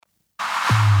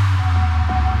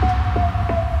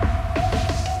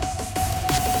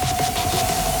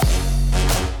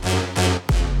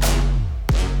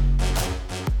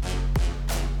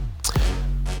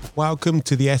Welcome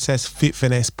to the SS Fit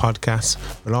Finesse podcast,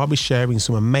 where I'll be sharing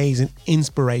some amazing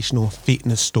inspirational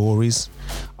fitness stories.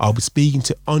 I'll be speaking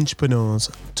to entrepreneurs,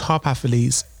 top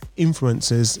athletes,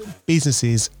 influencers,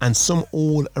 businesses, and some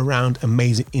all-around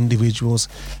amazing individuals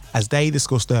as they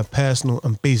discuss their personal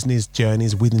and business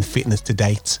journeys within fitness to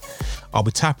date. I'll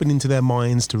be tapping into their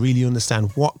minds to really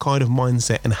understand what kind of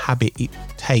mindset and habit it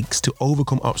takes to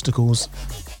overcome obstacles,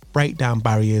 break down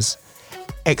barriers,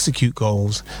 execute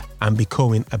goals, and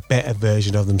becoming a better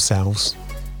version of themselves.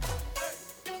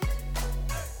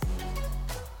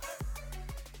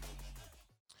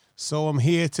 So I'm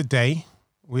here today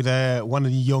with one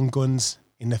of the young guns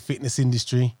in the fitness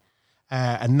industry,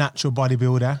 a natural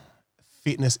bodybuilder,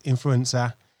 fitness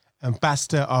influencer,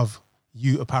 ambassador of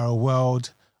You Apparel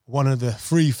World, one of the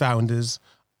three founders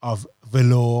of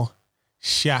Velour,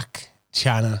 Shaq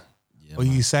Channer. Yeah, what are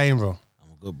you saying, bro?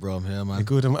 Good, bro. I'm here, man. You're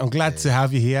good. I'm glad to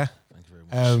have you here. Thank you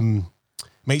very much.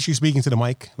 Make sure you're speaking to the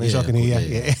mic. Make sure I can hear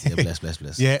you. Yeah,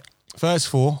 bless. Yeah. First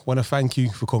of all, want to thank you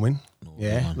for coming.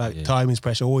 Time is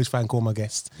precious. I always thank all my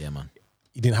guests. Yeah, man.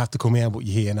 You didn't have to come here, but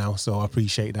you're here now, so I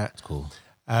appreciate that. It's cool.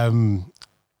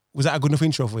 Was that a good enough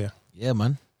intro for you? Yeah,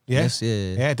 man. Yeah? Yes,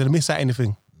 yeah. Yeah, did I miss out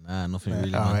anything? Nah, nothing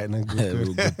really, All man. right,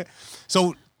 no, good.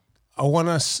 So I want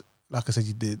us, like I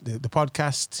said, the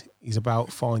podcast is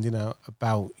about finding out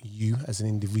about you as an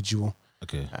individual.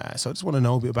 Okay. So I just want to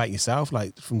know a bit about yourself,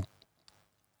 like from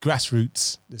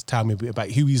grassroots. Just tell me a bit about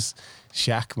who is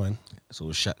Shaq, man. So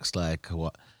Shaq's like,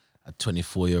 a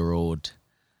 24-year-old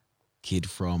kid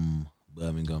from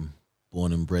Birmingham,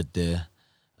 born and bred there.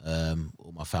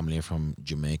 All my family are from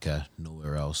Jamaica,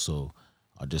 nowhere else. So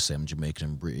I just say I'm Jamaican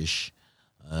and British.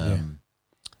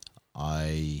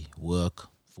 I work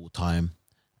full time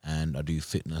and I do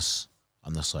fitness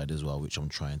on the side as well, which I'm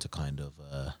trying to kind of,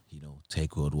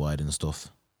 take worldwide and stuff.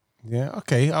 Yeah,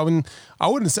 okay. I mean, I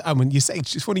wouldn't say. I mean, you say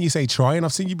it's funny you say trying.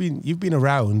 I've seen you've been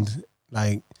around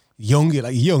like younger.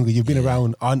 You've been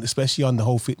around especially on the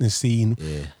whole fitness scene,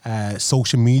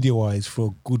 social media wise for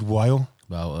a good while.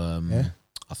 About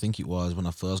I think it was when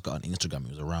I first got on Instagram.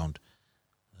 It was around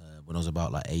when I was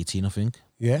about like 18, I think.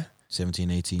 Yeah.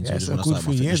 17, 18. Yeah, so a good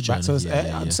few years back. So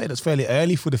I'd say that's fairly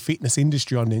early for the fitness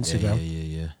industry on Instagram.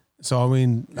 Yeah. So I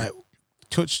mean, like,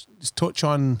 touch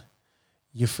on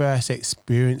your first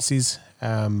experiences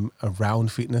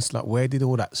around fitness. Like, where did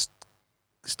all that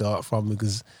start from?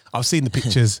 Because I've seen the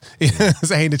pictures,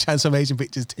 saying the transformation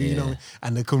pictures too, you know,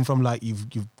 and they come from like you've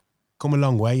come a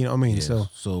long way. You know what I mean? Yeah.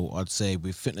 So I'd say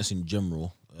with fitness in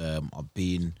general, I've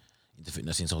been into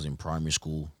fitness since I was in primary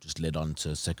school, just led on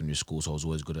to secondary school. So I was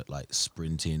always good at like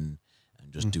sprinting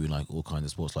and just doing like all kinds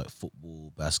of sports like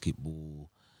football, basketball,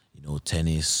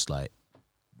 tennis, like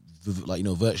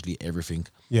virtually everything.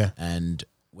 Yeah. And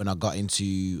when I got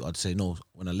into,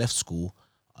 when I left school,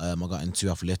 I got into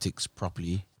athletics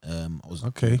properly. I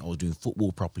was doing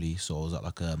football properly. So I was at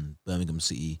like Birmingham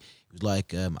City. It was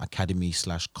like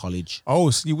academy/college. Oh,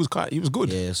 so he was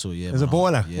good. Yeah, so yeah. As a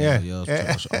baller.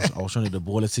 I was trying to do the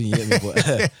baller thing, you get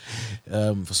me?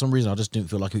 But for some reason, I just didn't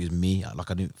feel like it was me. Like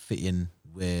I didn't fit in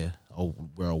where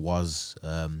I was.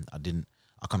 I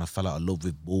kind of fell out of love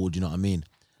with ball. Do you know what I mean?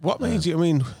 What made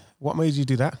you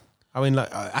do that? I mean, like,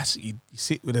 you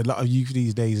sit with a lot of youth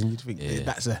these days and you think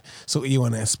that's a sort of you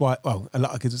want to aspire. Well, a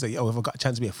lot of kids will say, if I got a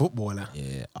chance to be a footballer.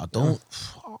 Yeah, I don't,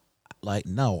 like,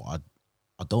 now,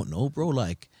 I don't know, bro.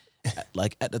 Like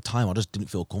at the time, I just didn't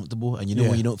feel comfortable. And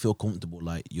when you don't feel comfortable,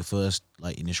 like, your first,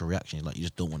 like, initial reaction is, like, you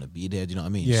just don't want to be there. Do you know what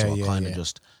I mean? Yeah, so I kind of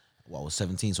I was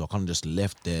 17, so I kind of just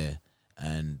left there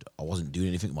and I wasn't doing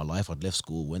anything in my life. I'd left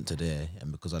school, went to there,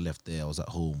 and because I left there, I was at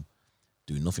home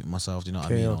doing nothing with myself. Do you know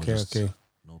what I mean? Okay.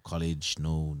 No college,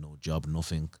 no job,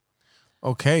 nothing.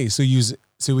 Okay, so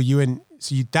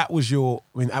that was your.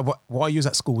 I mean, while you was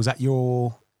at school, was that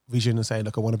your vision of saying,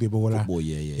 look, I want to be a baller? Football,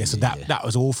 yeah. So that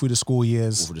was all through the school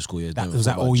years. All through the school years. Was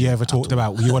that all you ever talked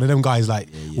about? Were you one of them guys like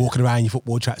walking around your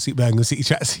football tracksuit, Birmingham City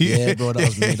tracksuit? Yeah, bro,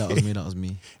 that was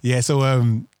me. Yeah. So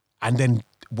and then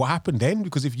what happened then?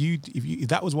 Because if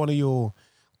that was one of your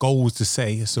goals to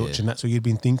say as such, and that's what you'd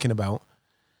been thinking about,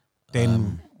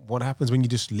 then what happens when you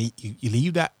just leave? You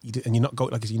leave that, and you're not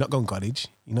going you're not going college.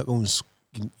 You're not going.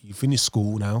 You finish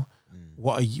school now.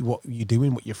 What are you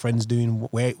doing? What your friends doing?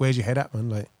 Where's your head at, man?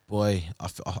 Like, boy, I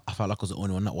felt like I was the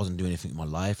only one that wasn't doing anything in my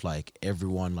life. Like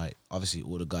everyone, like obviously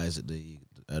all the guys at the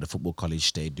football college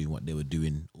stayed doing what they were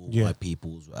doing. All my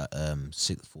peoples at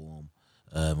sixth form,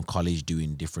 college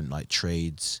doing different like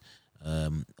trades,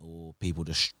 or people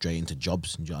just straight into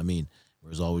jobs. Do you know what I mean?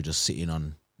 Whereas I was just sitting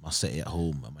on my set at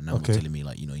home, and my nan was telling me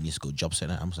like, you need to go job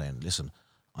center. I'm saying, listen,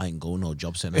 I ain't going no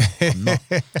job center. I'm not.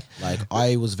 Like,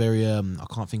 I was very, I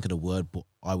can't think of the word, but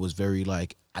I was very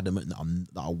like adamant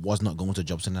that I was not going to a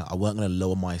job center. I weren't going to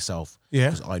lower myself.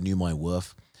 Yeah. Because I knew my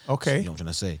worth. Okay. So, you know what I'm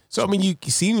trying to say? So, I mean, you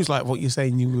seems like what you're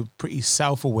saying, you were pretty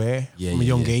self-aware from a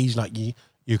young age. Like, you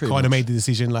kind of made the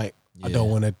decision, like, I don't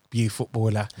want to be a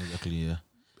footballer. Exactly, yeah.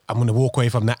 I'm going to walk away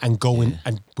from that and go in,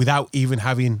 and without even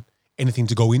having anything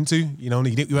to go into, you know,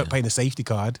 you weren't paying a safety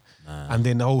card. And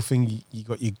then the whole thing, you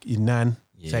got your nan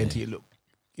saying to you, look,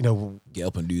 you know, get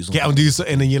up and do something. Get up and do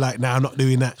something, and you're like, nah, I'm not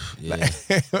doing that. Yeah,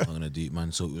 I'm going to do it,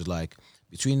 man. So it was like,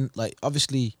 between, like,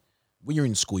 obviously, when you're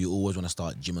in school, you always want to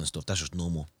start gym and stuff. That's just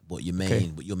normal. But your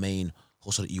main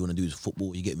hustle that you want to do is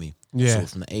football. You get me? Yeah. So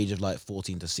from the age of like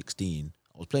 14 to 16,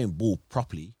 I was playing ball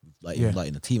properly, like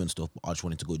in the team and stuff. But I just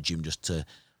wanted to go gym just to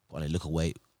put on a little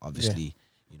weight. Obviously,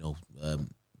 you know,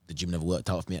 the gym never worked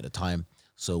out for me at the time.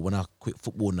 So when I quit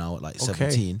football now at like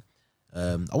 17,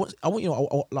 I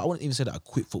wouldn't even say that I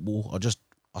quit football. I just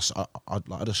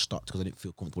stopped because I didn't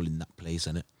feel comfortable in that place,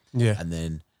 innit? Yeah. And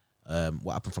then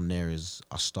what happened from there is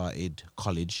I started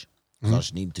college because I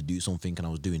just needed to do something, and I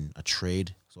was doing a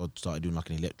trade. So I started doing like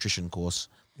an electrician course.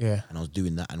 Yeah. And I was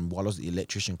doing that. And while I was at the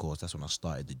electrician course, that's when I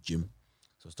started the gym.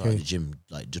 So I started the gym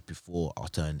like just before I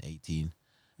turned 18.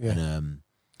 Yeah.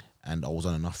 And I was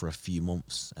on and off for a few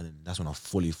months. And then that's when I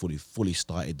fully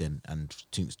started then. And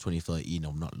since 2013,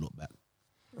 I've not looked back.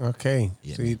 Okay.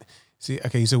 Yeah,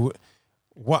 so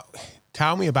what?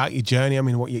 Tell me about your journey. I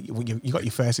mean, what you got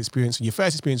your first experience. Your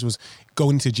first experience was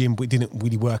going to the gym, but it didn't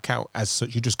really work out as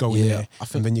such. You just go in there,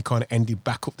 and then you kind of ended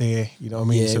back up there. You know what I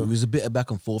mean? Yeah, so it was a bit of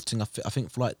back and forth thing. I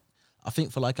think for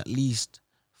like at least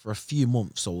for a few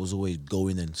months, I was always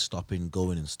going and stopping,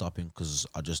 because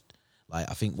I just like,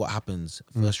 I think what happens,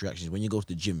 first reaction is when you go to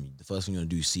the gym, the first thing you're gonna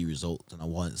do is see results, and I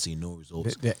wasn't seeing no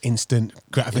results. The instant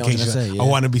gratification. You know I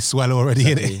want to be swell already.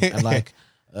 Exactly. And like,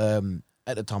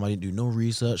 at the time, I didn't do no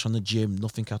research on the gym,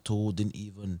 nothing at all. Didn't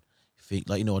even think,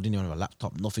 like, you know, I didn't even have a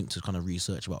laptop, nothing to kind of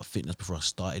research about fitness before I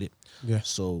started it. Yeah.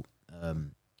 So,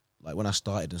 like when I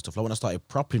started and stuff, like when I started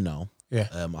properly now,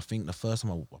 I think the first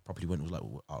time I properly went was like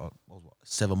I was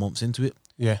 7 months into it.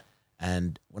 Yeah.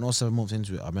 And when I was 7 months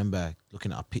into it, I remember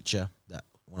looking at a picture that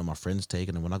one of my friends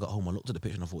taken, and when I got home, I looked at the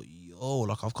picture and I thought, yo,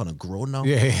 like I've kind of grown now.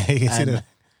 Yeah. And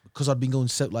because I'd been going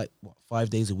 5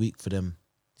 days a week for them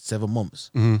 7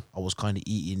 months, I was kind of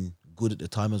eating good at the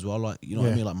time as well. Like, you know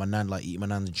what I mean? Like my nan, like eating my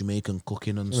nan's Jamaican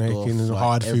cooking and stuff. And like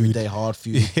hard every food. day hard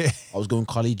food. I was going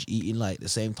college eating like the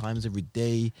same times every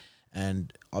day.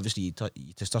 And obviously your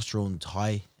testosterone's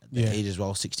high at the age as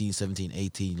well, 16, 17,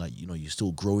 18. Like, you know, you're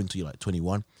still growing till you're like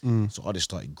 21. So I just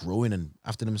started growing. And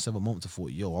after them 7 months, I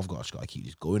thought, yo, I've just got to keep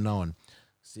this going now. And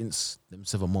since them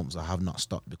 7 months, I have not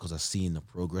stopped because I've seen the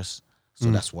progress.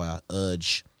 So that's why I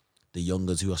urge the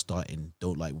youngers who are starting,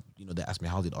 don't like, you know, they ask me,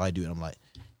 how did I do it? And I'm like,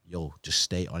 yo, just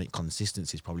stay on it.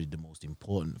 Consistency is probably the most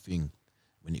important thing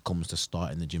when it comes to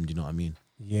starting the gym. Do you know what I mean?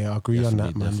 Yeah, I agree on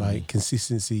that, man. Like,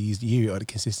 consistency is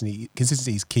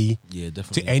consistency is key. Yeah,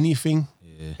 definitely. To anything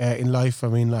in life. I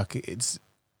mean, like, it's,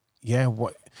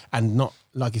 and not,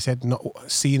 like you said, not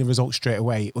seeing a result straight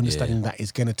away, understanding that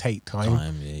it's going to take time.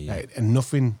 Like,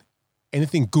 and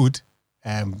anything good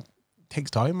takes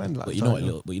time, man. Like, but you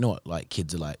know what, like,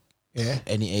 kids are like,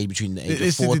 any age between the age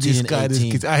of 14 and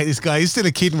 18. This guy, he's still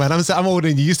a kid, man. I'm older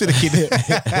than you. You're still a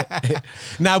kid.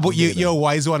 Nah, but you're a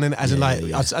wise one, and as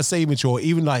I say mature,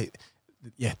 even like,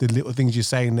 the little things you're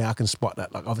saying there, I can spot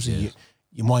that. Like, obviously,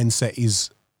 your mindset is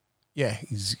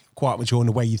quite mature in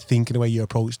the way you think and the way you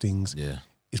approach things. Yeah,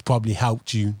 it's probably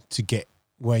helped you to get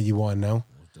where you are now.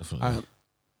 Definitely.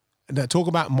 Talk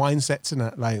about mindsets and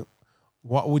that, like,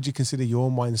 what would you consider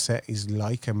your mindset is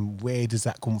like, and where does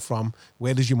that come from?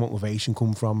 Where does your motivation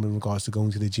come from in regards to going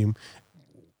to the gym?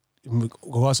 In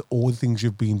regards to all the things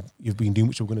you've been doing,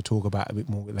 which we're going to talk about a bit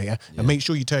more later. And make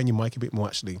sure you turn your mic a bit more,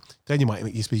 actually. Turn your mic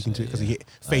when you're speaking to it, because you get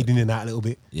fading in and out a little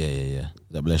bit. Yeah.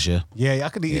 God bless you. Yeah, I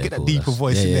can get that deeper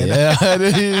voice in there.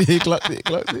 Yeah, he clocked it.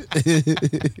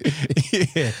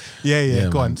 Yeah,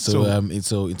 go on. So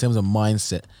in terms of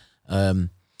mindset,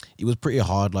 it was pretty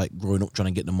hard, like, growing up trying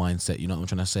to get the mindset, you know what I'm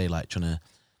trying to say? Like, trying to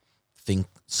think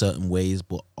certain ways,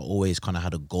 but I always kind of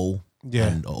had a goal. Yeah.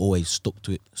 And I always stuck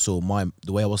to it. So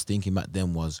the way I was thinking back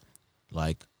then was,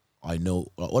 like, I know,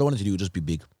 like, all I wanted to do was just be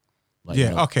big. Like, yeah,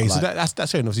 you know, okay, like, so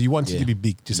that's fair enough. So you wanted to be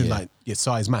big, just in, like, your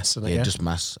size, mass. And just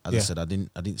mass. As I said, I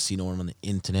didn't see no one on the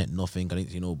internet, nothing. I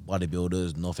didn't see no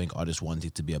bodybuilders, nothing. I just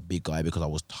wanted to be a big guy because I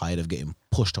was tired of getting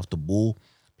pushed off the ball.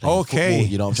 Okay,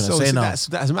 football, you know what I'm trying to say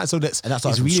now.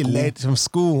 That's really led from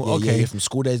school. Yeah, from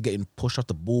school days, getting pushed off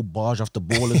the ball, barged off the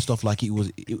ball and stuff, like it was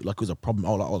a problem.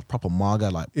 I was proper maga,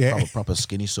 like proper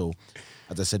skinny. So,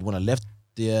 as I said, when I left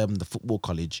the football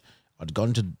college, I'd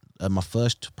gone to my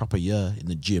first proper year in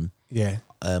the gym. Yeah.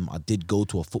 I did go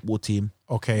to a football team.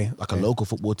 Okay. Like a local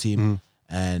football team,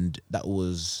 and that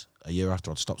was a year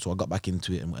after I'd stopped. So I got back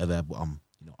into it and whatever. But I'm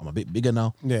a bit bigger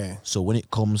now. Yeah. So when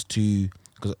it comes to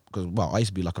because I used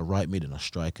to be like a right mid and a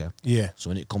striker. Yeah. So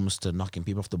when it comes to knocking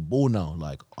people off the ball now,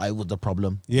 like I was the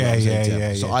problem. Yeah, You know what I'm saying?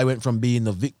 yeah. So I went from being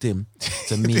the victim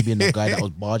to me being the guy that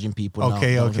was barging people. Now,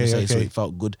 you know what I'm saying? So it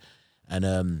felt good,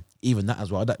 and even that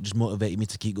as well. That just motivated me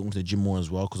to keep going to the gym more as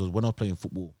well. Because when I was playing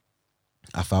football,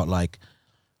 I felt like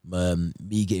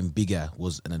me getting bigger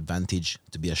was an advantage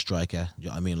to be a striker. You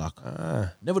know what I mean? Like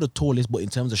never the tallest, but in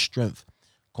terms of strength,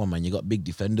 come on, man, you got big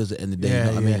defenders at the end of the day. You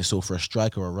know what I mean? So for a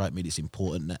striker or a right mid, it's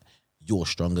important that you're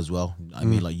strong as well. You know what I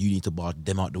mean? Like you need to bar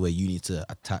them out the way. You need to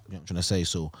attack. You know what I'm trying to say?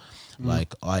 So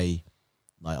like I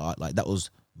that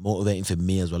was motivating for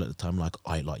me as well at the time. Like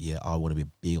I want to be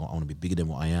big. I want to be bigger than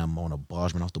what I am. I want to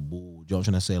barge man off the ball. Do you know what I'm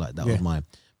trying to say? Like that was my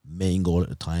main goal at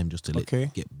the time, just to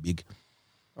get big.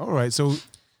 All right. So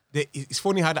it's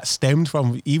funny how that stemmed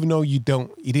from, even though you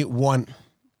didn't want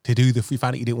to do you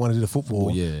found out you didn't want to do the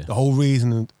football. Yeah. The whole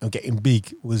reason of getting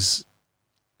big was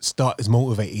the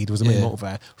main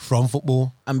motivator from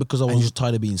football. And because I was just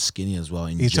tired of being skinny as well.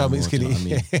 You're tired of being skinny. You know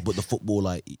what I mean? But the football,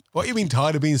 like... What you mean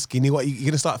tired of being skinny? What, you're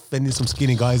going to start fending some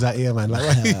skinny guys out here, man?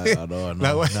 Like, I know.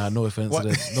 No offense to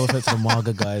the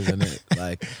Marga guys. And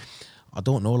like, I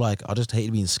don't know, like, I just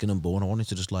hated being skin and bone. I wanted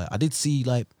to just like... I did see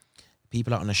like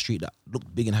people out on the street that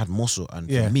looked big and had muscle. And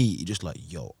for me, it just like,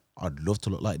 yo, I'd love to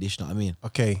look like this, you know what I mean?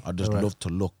 Okay. I'd just love to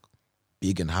look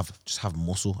big and have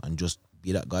muscle and just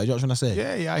be that guy. You know what I'm trying to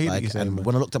say? Yeah, I hear what you're saying. And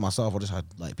when I looked at myself, I just had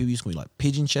like people used to call me like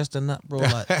pigeon chest and that, bro.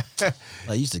 Like, like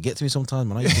it used to get to me sometimes,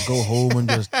 man. I used to go home and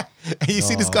just you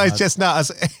see this guy's chest now.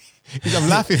 I'm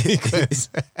laughing because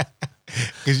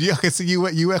I can see you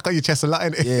work on your chest a lot,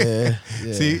 innit?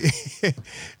 Yeah. See,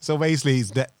 so basically,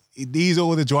 it's that these are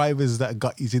all the drivers that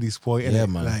got you to this point. Yeah, innit?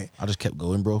 man. Like, I just kept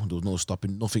going, bro. There was no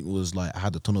stopping. Nothing was like I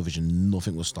had the tunnel vision.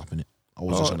 Nothing was stopping it. I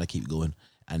was just trying to keep going,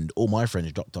 and all my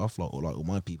friends dropped off. Like all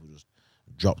my people just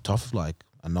dropped off. Like,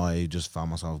 and I just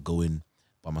found myself going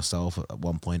by myself at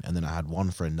one point, and then I had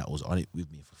one friend that was on it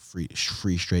with me for three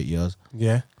straight years.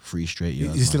 Yeah, 3 straight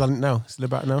years. Is he still on it now? Still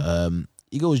about it now?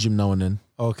 He goes gym now and then.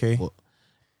 Okay. But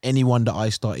anyone that I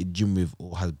started gym with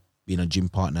or has been a gym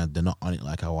partner, they're not on it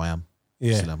like how I am.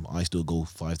 Yeah. So I still go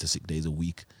 5 to 6 days a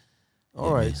week.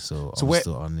 All right. So I'm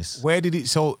still on this. Where did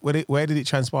it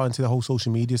transpire into the whole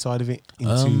social media side of it?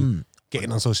 Into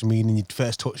getting on social media, and you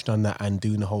first touched on that and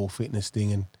doing the whole fitness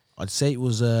thing. And I'd say it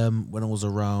was when I was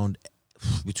around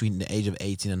between the age of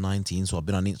 18 and 19. So I've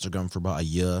been on Instagram for about a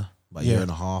year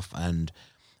and a half. And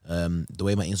the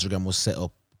way my Instagram was set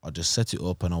up, I just set it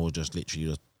up and I was just literally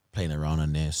just playing around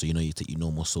on there. So, you know, you take your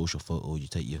normal social photo, you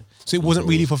take your... So it wasn't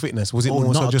really for fitness? Was it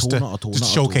more so just to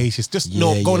showcase? Just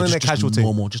going on a casual thing?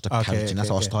 Normal, just a casual thing. That's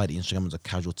how I started Instagram, as a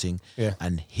casual thing. Yeah.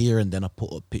 And here and then I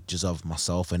put up pictures of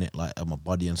myself in it, like of my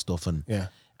body and stuff. And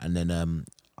then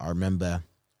I remember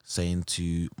saying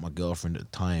to my girlfriend at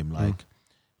the time, like,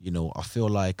 you know, I feel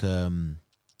like I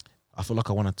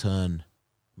want to turn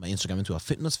my Instagram into a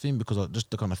fitness thing because of just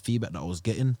the kind of feedback that I was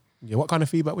getting. Yeah, what kind of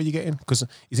feedback were you getting? Because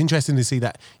it's interesting to see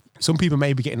that some people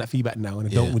may be getting that feedback now and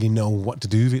they don't really know what to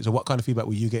do with it. So what kind of feedback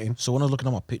were you getting? So when I was looking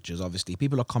at my pictures, obviously,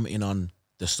 people are commenting on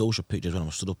the social pictures when I'm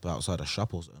stood up outside a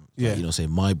shop or something. Like, you know, saying,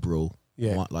 my bro,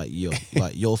 like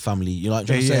your family, you know what I'm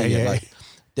trying to say? Like,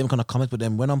 them kind of comments. But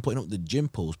then when I'm putting up the gym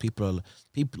posts, people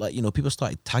like, you know, people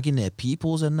started tagging their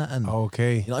peoples and that. And you know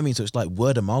what I mean? So it's like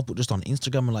word of mouth, but just on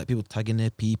Instagram, and like people tagging their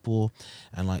people,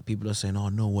 and like people are saying, oh,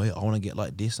 no way, I want to get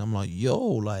like this. I'm like, yo,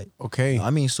 like, you know what I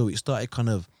mean? So it started kind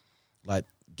of like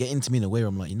getting to me in a way where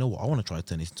I'm like, you know what, I want to try to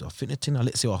turn this into a fitness thing. Now,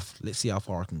 let's see how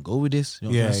far I can go with this.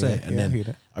 You know what I'm saying? And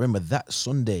then I remember that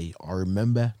Sunday, I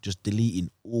remember just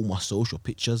deleting all my social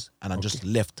pictures, and I just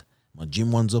left my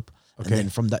gym ones up. And then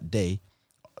from that day,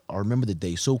 I remember the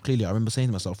day so clearly. I remember saying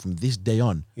to myself, from this day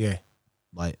on,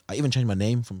 like I even changed my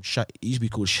name from Shaq. It used to be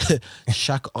called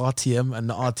Shaq RTM, and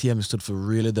the RTM stood for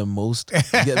really the most.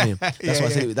 You get me? That's why I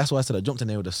said. That's why I said I jumped in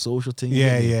there with a social thing.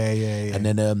 Yeah. And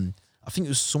then I think it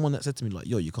was someone that said to me like,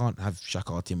 "Yo, you can't have Shaq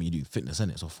RTM when you do fitness,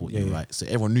 innit?" So I thought, you're right. So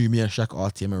everyone knew me as Shaq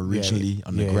RTM originally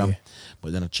on the gram,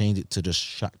 but then I changed it to just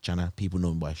Shaq Channel. People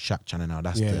know me by Shaq Channel now.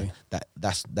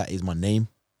 That is my name.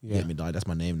 You get me? That's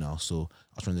my name now. So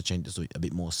I was trying to change it so a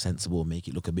bit more sensible, make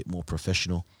it look a bit more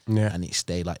professional. Yeah. And it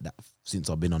stayed like that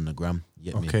since I've been on the gram.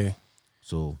 You get me?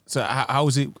 So how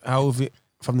have it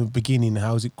from the beginning,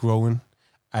 how's it growing?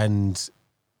 And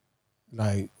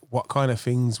like what kind of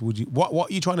things what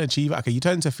are you trying to achieve? Okay, you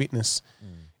turn to fitness.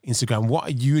 Instagram. What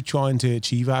are you trying to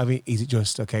achieve out of it? Is it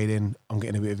just, okay, then I'm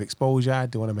getting a bit of exposure?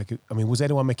 Do you want to make it? I mean, was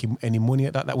anyone making any money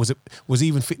at that? Was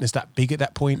even fitness that big at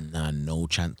that point? Nah, no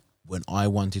chance. When I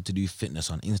wanted to do fitness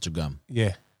on Instagram,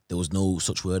 Yeah. there was no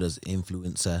such word as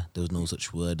influencer. There was no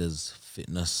such word as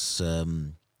fitness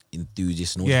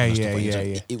enthusiast and all that kind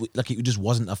of stuff. It just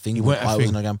wasn't a thing when I was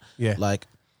on Instagram. Yeah. Like,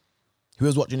 who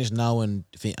was watching this now and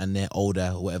they're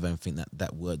older or whatever and think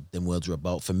them words are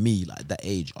about. For me, like that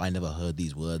age, I never heard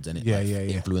these words and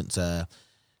influencer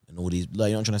and all these, like,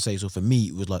 you know what I'm trying to say. So for me,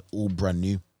 it was like all brand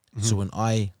new. Mm-hmm. So when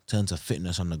I turned to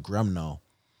fitness on the gram now,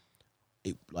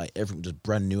 it like everything was just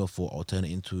brand new. I thought I'll turn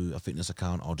it into a fitness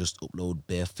account. I'll just upload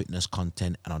bare fitness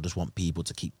content and I just want people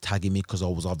to keep tagging me because I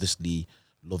was obviously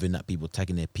loving that people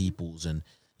tagging their peoples and,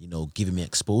 you know, giving me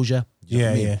exposure. You know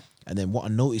what I mean? And then what I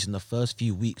noticed in the first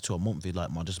few weeks to a month, like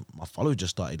my followers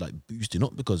just started like boosting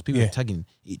up because people were tagging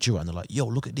each other and they're like, yo,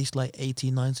 look at this like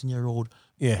 18, 19-year-old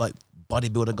like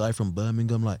bodybuilder guy from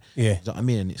Birmingham. Like, you know what I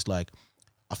mean? And it's like,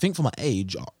 I think for my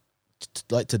age,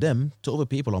 like to them, to other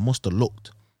people, I must have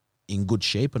looked in good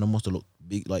shape and I must have looked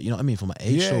big, like, you know what I mean, for my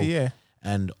age.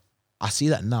 And I see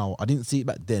that now. I didn't see it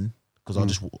back then because like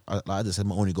I just said,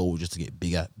 my only goal was just to get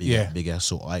bigger.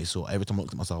 So every time I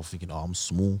looked at myself thinking, oh, I'm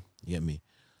small, you get me?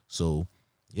 So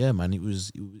yeah, man, it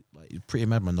was like pretty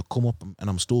mad, man. To come up and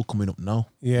I'm still coming up now.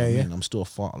 You know what I mean? I'm still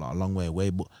a long way away.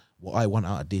 But what I want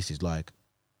out of this is like,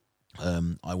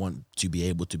 I want to be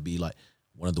able to be like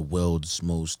one of the world's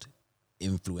most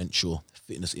influential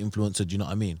fitness influencer. Do you know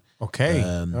what I mean? Okay,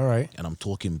 all right. And I'm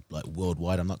talking like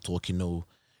worldwide. I'm not talking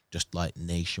just like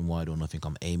nationwide or nothing.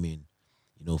 I'm aiming,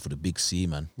 you know, for the big C,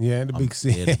 man. Yeah, the big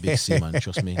C. Yeah, the big C, man.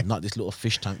 Trust me. Not this little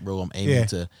fish tank, bro. I'm aiming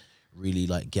to really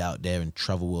like get out there and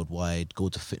travel worldwide, go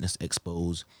to fitness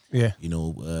expos, you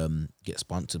know, get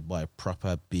sponsored by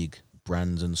proper big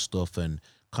brands and stuff and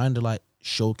kind of like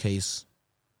showcase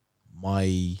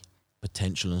my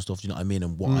potential and stuff, you know what I mean?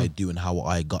 And what I do and how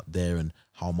I got there and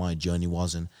how my journey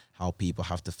was and how people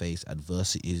have to face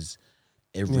adversities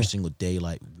every single day.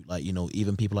 Like, you know,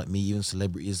 even people like me, even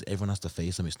celebrities, everyone has to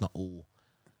face them. It's not all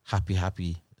happy.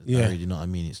 You know what I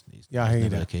mean? It's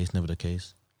never the case, never the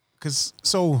case. Because,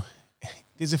 so,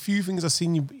 there's a few things I've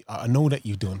seen I know that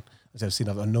you've done. As I've seen,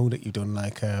 I know that you've done,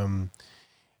 like,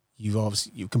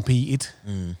 you've competed,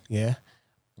 yeah?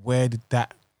 Where did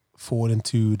that fall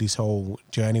into this whole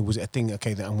journey? Was it a thing,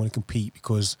 okay, that I'm going to compete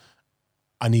because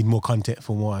I need more content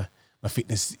for my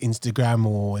fitness Instagram,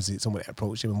 or is it someone that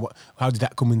approached him? And how did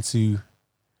that come into?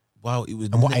 Well, it was.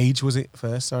 And what age was it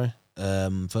first? Sorry.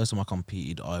 First time I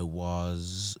competed, I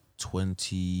was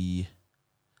 21.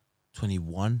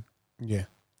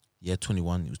 Yeah,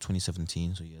 21. It was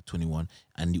 2017, so 21.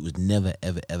 And it was never,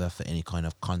 ever for any kind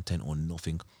of content or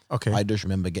nothing. Okay. I just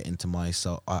remember getting to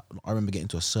myself. I remember getting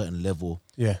to a certain level.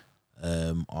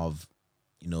 Of,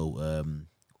 you know,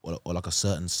 or like a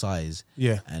certain size.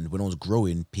 And when I was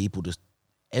growing, people just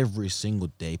every single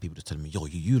day, people just telling me, "Yo,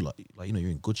 you like you know,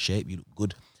 you're in good shape. You look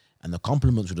good." And the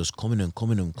compliments were just coming and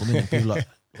people like,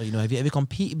 you know, have you ever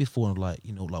competed before? And like,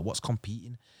 you know, like what's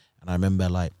competing? And I remember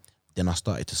like. Then I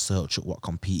started to search up what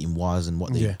competing was and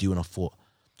what they do, and I thought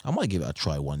I might give it a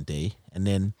try one day. And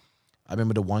then I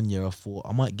remember the 1 year I thought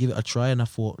I might give it a try, and I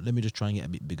thought let me just try and get a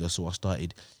bit bigger. So I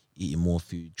started eating more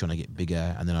food, trying to get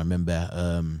bigger. And then I remember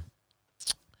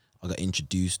I got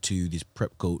introduced to this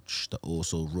prep coach that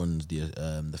also runs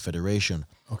the federation.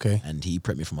 Okay, and he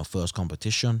prepped me for my first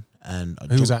competition. And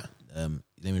who was that?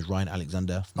 His name is Ryan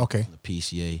Alexander. From the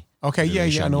PCA.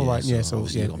 Okay, I know, right? Yeah, so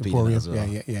Emporium.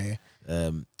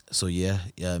 Well. So he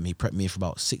prepped me for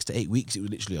about 6 to 8 weeks. It was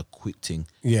literally a quick thing.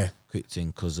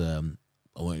 Because I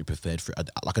wasn't prepared for it.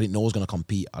 I didn't know I was going to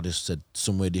compete. I just said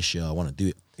somewhere this year I want to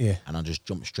do it. And I just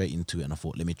jumped straight into it. And I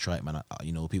thought, let me try it, man.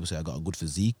 You know, people say I got a good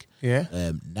physique.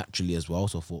 Naturally as well.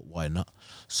 So I thought, why not?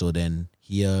 So then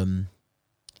he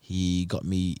got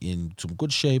me in some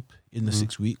good shape in the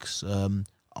 6 weeks.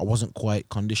 I wasn't quite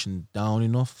conditioned down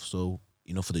enough. So,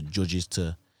 you know, for the judges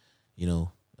to, you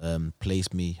know,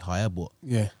 placed me higher, but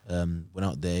went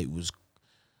out there.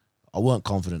 I weren't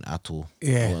confident at all.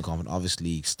 I weren't confident.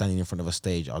 Obviously, standing in front of a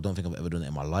stage, I don't think I've ever done it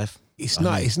in my life. It's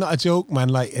not a joke, man.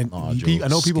 Like, and I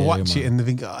know people watch it and they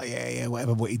think, oh yeah,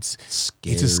 whatever. But it's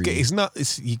scary. It's not.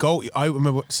 It's you go. I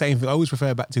remember saying thing. I always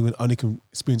refer back to when I can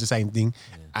experience the same thing,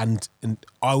 and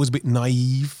I was a bit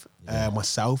naive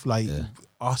myself. Like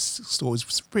our stories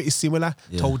was pretty similar.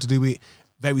 Told to do it,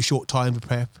 very short time to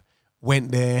prep.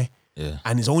 Went there. Yeah.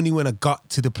 And it's only when I got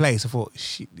to the place I thought,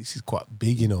 shit, this is quite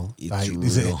big, you know. It's like real.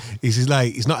 this is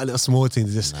like, it's not a little small thing.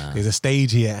 There's a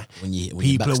stage here. When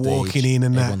people are walking in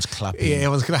and everyone's that. clapping. Yeah,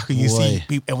 everyone's clapping. You see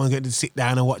people, everyone's going to sit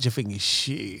down and watch. You thinking,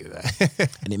 shit.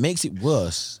 And it makes it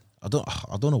worse. I don't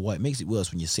know why it makes it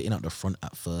worse when you're sitting at the front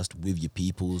at first with your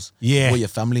peoples, or your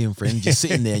family and friends. You're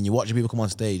sitting there and you're watching people come on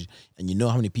stage, and you know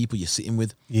how many people you're sitting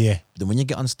with. Yeah. Then when you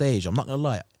get on stage, I'm not gonna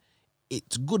lie,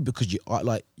 it's good because you got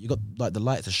like the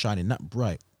lights are shining that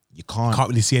bright. You can't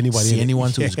really see anybody. See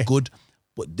anyone, so it's good.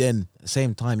 But then at the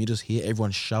same time, you just hear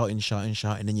everyone shouting,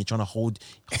 and then you're trying to hold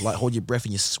your breath,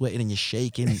 and you're sweating and you're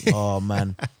shaking. Oh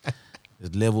man,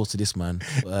 there's levels to this, man.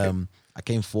 I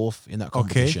came fourth in that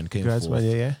competition. Okay. Came fourth.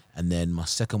 Yeah. And then my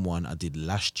second one I did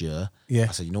last year. Yeah.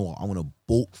 I said, you know what, I'm gonna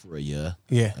bulk for a year.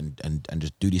 Yeah. And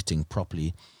just do this thing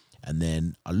properly. And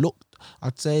then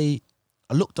I'd say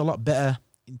I looked a lot better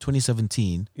in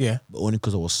 2017. Yeah. But only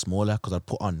because I was smaller, because I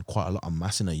put on quite a lot of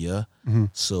mass in a year. Mm-hmm.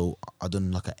 So I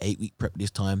done like an 8-week prep this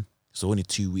time. So only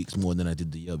 2 weeks more than I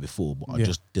did the year before. But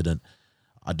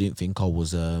I didn't think I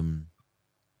was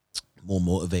more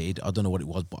motivated. I don't know what it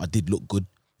was, but I did look good.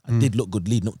 I did look good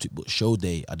leading up to it, but show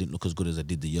day, I didn't look as good as I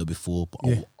did the year before.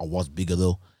 But I was bigger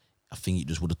though. I think it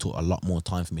just would have took a lot more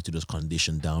time for me to just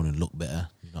condition down and look better.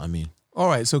 You know what I mean? All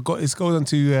right, so it goes on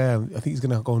to I think it's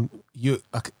gonna go on. You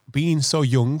like being so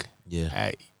young,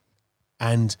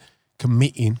 and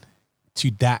committing to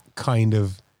that kind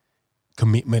of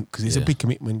commitment, because it's a big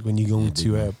commitment when you're going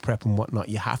to prep and whatnot.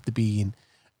 You have to be in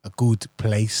a good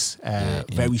place,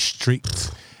 very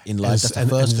strict. In life, that's the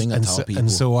first thing I tell people.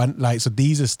 And so on, like, so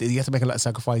you have to make a lot of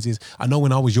sacrifices. I know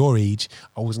when I was your age,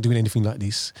 I wasn't doing anything like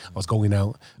this. I was going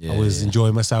out, I was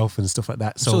enjoying myself and stuff like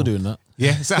that. So still doing that.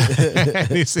 Yeah. So,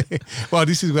 this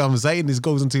is what I'm saying. This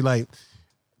goes into like,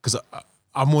 because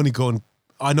I'm only going.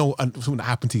 I know something that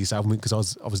happened to yourself because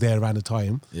I was there around the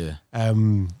time. Yeah.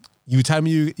 You were telling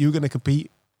me you were going to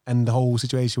compete, and the whole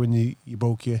situation when you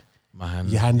broke your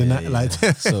hand in that. Like,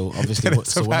 so obviously,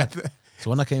 So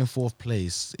when I came fourth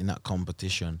place in that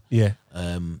competition,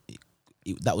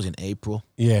 that was in April.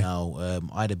 Yeah. Now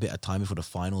I had a bit of time before the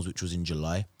finals, which was in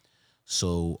July,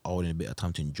 so I wanted a bit of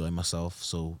time to enjoy myself.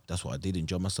 So that's what I did,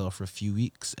 enjoy myself for a few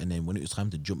weeks, and then when it was time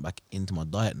to jump back into my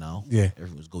diet, now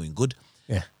everything was going good.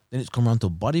 Yeah. Then it's come around to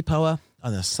body power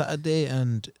on a Saturday,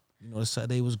 and the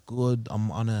Saturday was good. I'm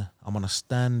on a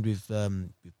stand with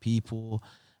people.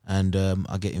 And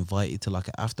I get invited to like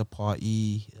an after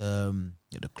party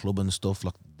at the club and stuff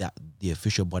like that, the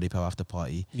official body power after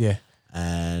party. Yeah.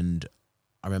 And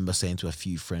I remember saying to a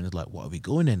few friends, like, what are we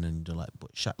going in? And they're like,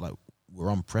 but Shaq, like, we're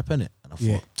on prepping it. And I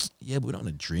thought, but we're not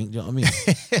going to drink. Do you know what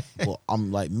I mean? But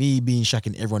I'm like, me being Shaq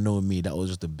and everyone knowing me, that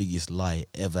was just the biggest lie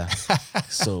ever.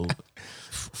 So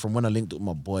from when I linked up with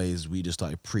my boys, we just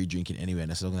started pre-drinking anyway.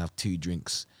 And I said, I'm going to have 2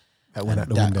 drinks. That went out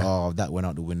the window. Oh, that went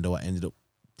out the window. I ended up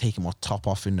taking my top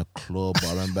off in the club.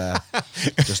 I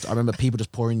remember people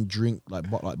just pouring drink like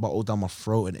bottles down my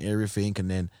throat and everything,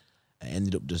 and then I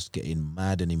ended up just getting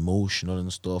mad and emotional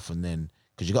and stuff. And then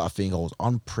because you got to think I was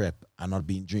on prep and I'd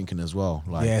been drinking as well.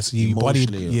 Like, so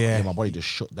emotionally, my body just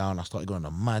shut down. I started going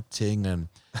on a mad thing and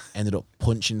ended up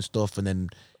punching stuff. And then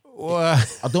I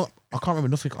can't remember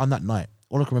nothing on that night.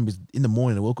 All I can remember is in the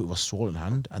morning I woke up with a swollen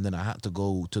hand, and then I had to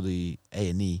go to the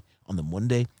A&E on the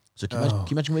Monday. So can you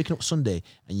imagine waking up Sunday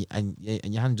and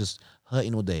your hand just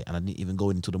hurting all day, and I didn't even go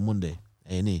into the Monday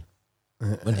A&E.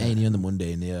 Went A&E on the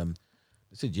Monday, and they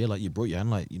said, like, you broke your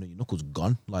hand, like, your knuckle's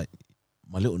gone. Like,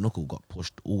 my little knuckle got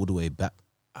pushed all the way back,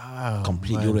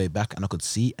 completely all the way back, and I could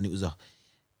see, and there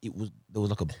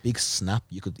was like a big snap.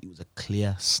 It was a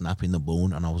clear snap in the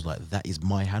bone, and I was like, that is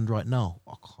my hand right now.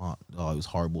 I can't. Oh, it was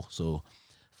horrible. So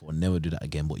I thought I'd never do that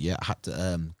again. But yeah, I had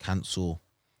to cancel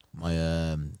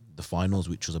my the finals,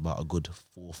 which was about a good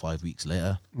 4 or 5 weeks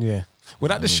later. Yeah. Well,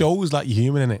 that just shows like you're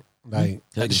human, innit? Like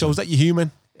that shows that you're human.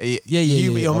 Yeah.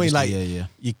 You know what I mean? Like,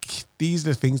 these are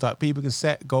the things like people can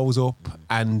set goals up,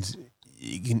 and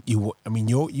you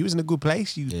was in a good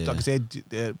place. You like I said,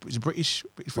 it's British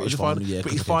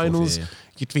finals.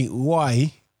 You'd think,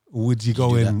 why would you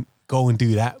go and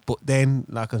do that? But then,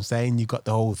 like I'm saying, you got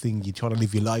the whole thing. You're trying to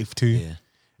live your life too. Yeah.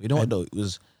 You know what though? It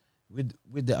was with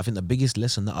that. I think the biggest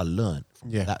lesson that I learned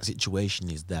from that situation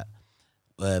is that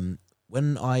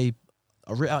when I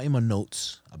wrote out in my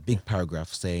notes a big paragraph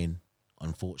saying,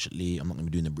 unfortunately, I'm not going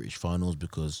to be doing the British finals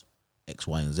because X,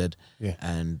 Y, and Z. Yeah.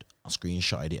 And I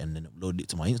screenshotted it and then uploaded it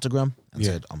to my Instagram and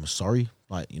said, I'm sorry.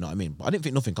 Like, you know what I mean? But I didn't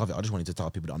think nothing of it. I just wanted to tell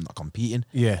people that I'm not competing.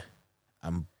 Yeah.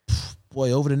 And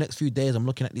boy, over the next few days, I'm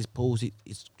looking at these posts.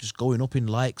 It's just going up in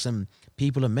likes, and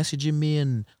people are messaging me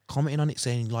and commenting on it,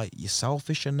 saying like you're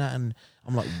selfish and that. And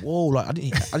I'm like, whoa, like I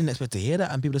didn't expect to hear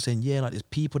that. And people are saying, yeah, like there's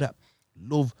people that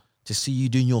love to see you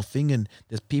doing your thing, and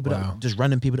there's people that just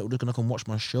random people that are just gonna come watch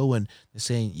my show, and they're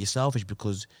saying you're selfish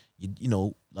because you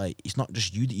know, like it's not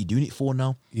just you that you're doing it for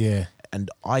now. Yeah.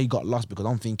 And I got lost because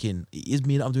I'm thinking it is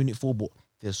me that I'm doing it for, but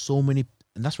there's so many,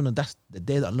 and that's the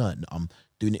day that I learned that I'm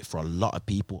doing it for a lot of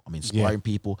people. I'm inspiring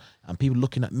people, and people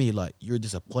looking at me like you're a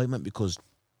disappointment because,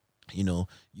 you know,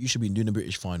 you should be doing the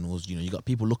British finals. You know, you got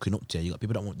people looking up to you. You got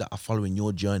people that are following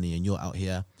your journey, and you're out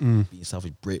here being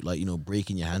selfish,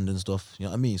 breaking your hand and stuff. You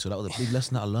know what I mean? So that was a big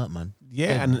lesson that I learned, man.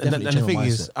 Yeah, and the thing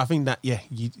is, I think that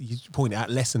you pointed out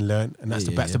lesson learned, and that's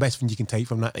the best thing you can take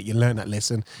from that you learn that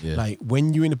lesson. Yeah. Like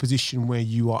when you're in a position where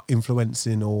you are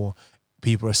influencing or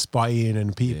people are spying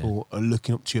and people are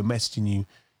looking up to you and messaging you,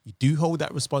 you do hold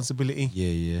that responsibility. Yeah.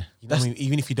 You know what I mean?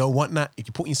 Even if you don't want that, if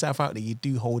you put yourself out there, you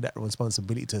do hold that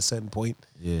responsibility to a certain point.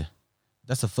 Yeah.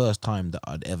 That's the first time that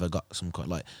I'd ever got some kind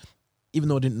of, like, even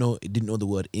though I didn't know the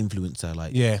word influencer,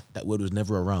 like that word was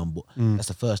never around, but that's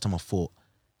the first time I thought,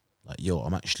 like, yo,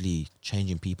 I'm actually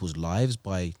changing people's lives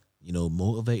by, you know,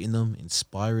 motivating them,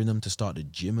 inspiring them to start the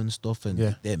gym and stuff.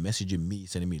 And they're messaging me,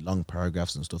 sending me long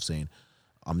paragraphs and stuff saying,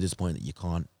 I'm disappointed that you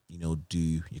can't, you know, do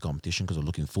your competition because I'm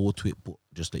looking forward to it. But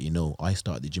just let you know, I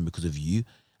started the gym because of you.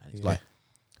 And it's like,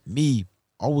 me,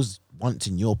 I was once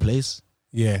in your place.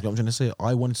 Yeah. You know what I'm trying to say?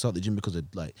 I wanted to start the gym because of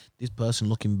like this person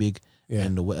looking big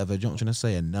and whatever. You know what I'm trying to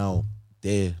say? And now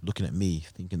they're looking at me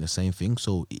thinking the same thing.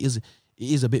 So it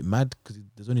is a bit mad because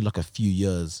there's only like a few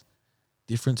years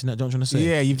difference in that. You know what I'm trying to say?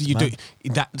 Yeah, you do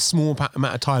in that small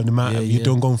amount of time, the amount of you've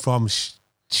done going from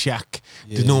Shaq,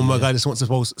 the normal guy that wants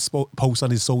to post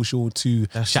on his social, to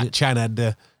Shaq Chan had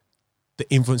the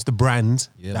influence, the brand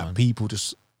that people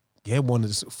just want to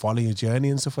just follow your journey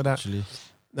and stuff like that. Actually.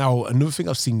 Now, another thing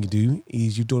I've seen you do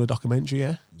is you've done a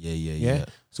documentary, Yeah.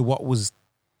 So what was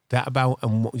that about,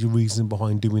 and what was your reason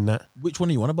behind doing that? Which one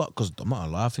are you on about? Because I'm not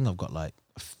gonna lie, I think I've got like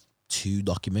 2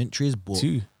 documentaries, but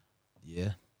 2?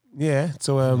 Yeah.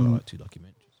 So like 2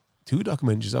 documentaries. 2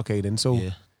 documentaries, okay then. So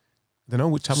I don't know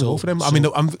which time to go for them. I mean,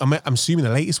 I'm assuming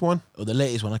the latest one. Oh, the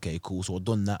latest one. Okay, cool. So I've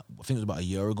done that. I think it was about a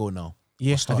year ago now.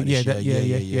 Yeah,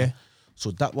 yeah.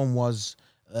 So that one was.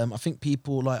 I think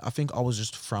people I think I was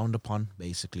just frowned upon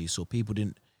basically. So people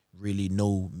didn't really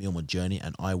know me on my journey,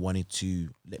 and I wanted to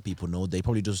let people know.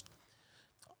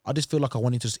 I just feel like I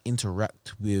wanted to just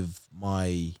interact with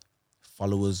my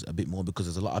followers a bit more, because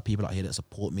there's a lot of people out here that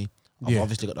support me. I've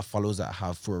obviously got the followers that I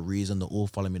have for a reason. They all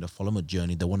follow me. They follow my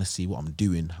journey. They want to see what I'm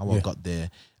doing, how I got there,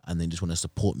 and they just want to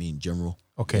support me in general.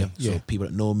 Okay. So people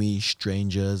that know me,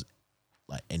 strangers,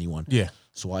 like anyone. Yeah.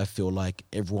 So I feel like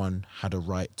everyone had a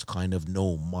right to kind of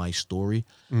know my story,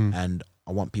 and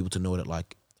I want people to know that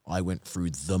like I went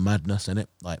through the madness in it.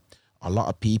 Like a lot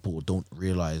of people don't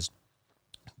realize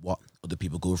what other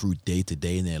people go through day to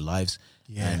day in their lives.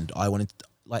 Yeah. And I wanted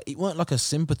like it weren't like a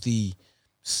sympathy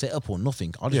setup or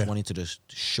nothing. I just wanted to just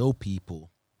show people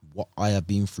what I have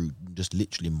been through, just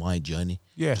literally my journey.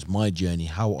 Yeah. Just my journey,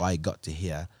 how I got to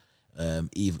here,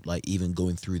 even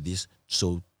going through this,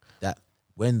 so that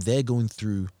when they're going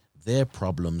through their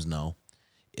problems now,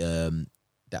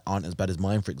 that aren't as bad as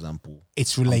mine, for example,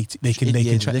 it's related. They can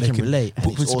relate.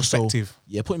 Put in perspective.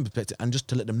 Put in perspective, and just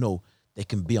to let them know they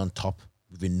can be on top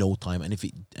within no time. And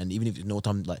even if it's no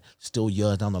time, like still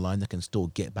years down the line, they can still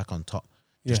get back on top,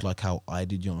 just like how I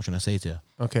did. You know what I'm trying to say to you?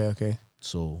 Okay.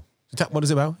 So. What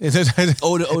is it about?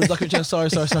 the documentary. Sorry.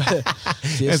 So,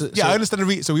 I understand the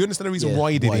reason. So we understand the reason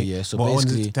why you did it. Yeah. So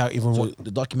basically,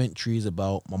 the documentary is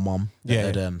about my mom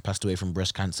that had passed away from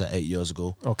breast cancer 8 years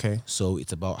ago. Okay. So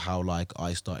it's about how like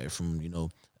I started from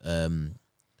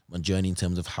my journey in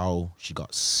terms of how she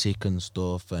got sick and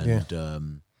stuff,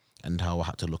 and how I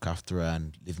had to look after her,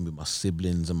 and living with my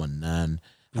siblings and my nan,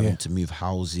 having to move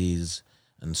houses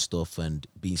and stuff, and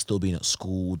still being at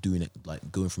school, doing it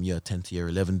like going from year 10 to year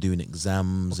 11, doing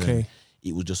exams, and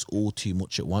it was just all too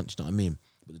much at once. You know what I mean?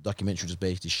 But the documentary was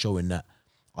basically showing that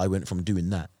I went from doing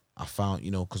that. I found,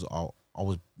 because I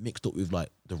was mixed up with like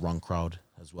the wrong crowd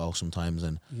as well sometimes,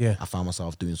 and I found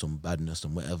myself doing some badness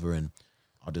and whatever, and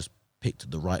I just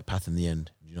picked the right path in the end.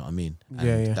 You know what I mean?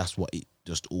 And that's what it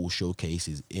just all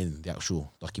showcases in the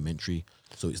actual documentary.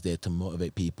 So it's there to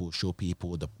motivate people, show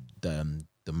people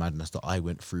the madness that I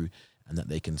went through, and that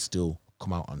they can still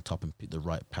come out on top and pick the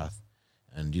right path.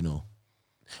 And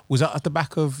was that at the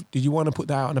back of? Did you want to put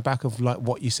that out on the back of like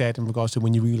what you said in regards to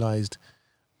when you realised,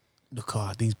 look,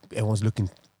 everyone's looking,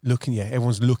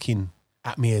 everyone's looking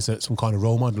at me as some kind of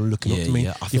role model, looking up to me.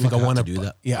 Yeah, I think I want to do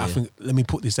that. I think let me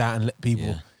put this out and let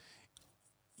people.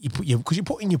 because you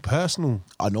put in your personal.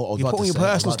 I know. You're putting your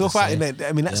personal stuff out in there.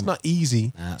 I mean, that's not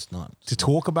easy. Nah, it's not to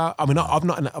talk about. I mean, I'm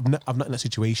not in that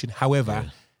situation.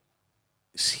 However,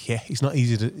 it's not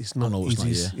easy to. It's not easy.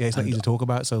 It's not easy to talk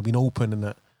about. So being open and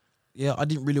that. Yeah, I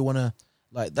didn't really want to.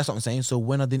 Like, that's what I'm saying. So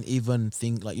when I didn't even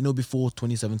think, like, before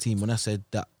 2017, when I said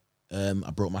that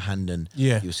I broke my hand and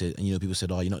people said, people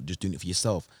said, oh, you're not just doing it for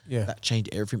yourself. Yeah, that changed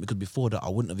everything, because before that I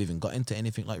wouldn't have even got into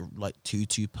anything like too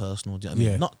personal. Do you know what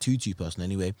I mean? Not too personal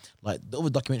anyway. Like, the other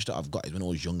documentary that I've got is when I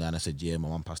was younger and I said, my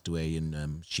mum passed away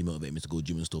and she motivated me to go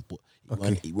gym and stuff. But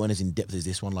it weren't as in depth as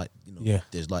this one. Like,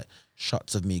 there's like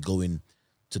shots of me going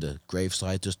to the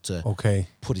graveside just to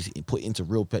put it into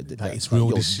real. It's real.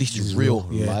 This is real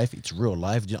life. It's real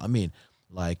life. Do you know what I mean?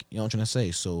 Like, you know what I'm trying to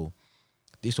say? So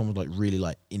this one was like really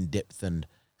like in depth, and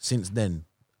since then,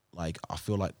 like, I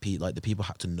feel like the people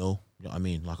had to know. You know what I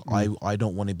mean? Like, I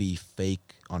don't want to be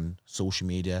fake on social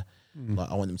media.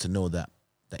 Like, I want them to know that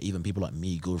even people like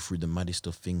me go through the maddest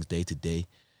of things day to day,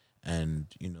 and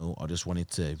I just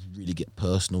wanted to really get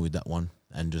personal with that one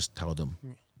and just tell them,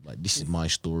 like, this is my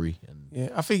story. And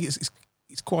I think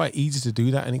it's quite easy to do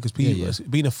that, and because people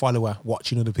being a follower,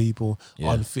 watching other people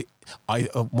on fit.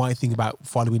 My thing about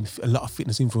following a lot of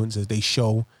fitness influencers, they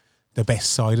show the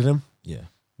best side of them.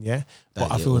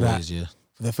 But I feel that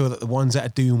the ones that are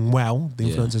doing well, the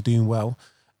influencers doing well,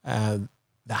 that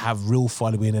have real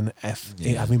following and have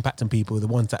impact on people, the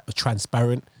ones that are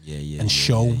transparent and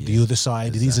show the other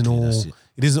side. Exactly,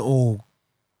 it isn't all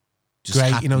just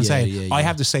great, happy, you know what I'm saying? I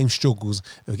have the same struggles.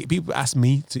 People ask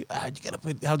me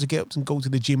how'd you get up and go to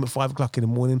the gym at 5 o'clock in the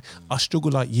morning? I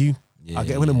struggle like you. I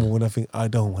get up in the morning, I think I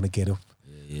don't want to get up.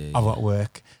 I've got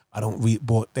work. I don't read,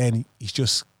 but then it's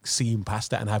just seeing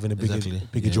past that and having a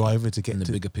bigger driver to get in the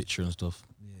to bigger picture and stuff.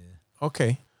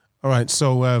 Okay. All right.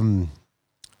 So I want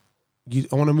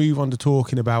to move on to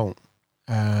talking about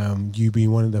you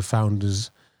being one of the founders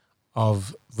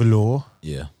of Velour.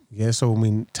 Yeah. So I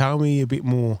mean, tell me a bit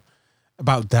more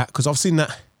about that, because I've seen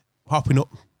that popping up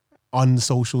on the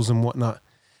socials and whatnot.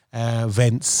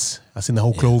 Events. I've seen the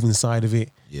whole clothing side of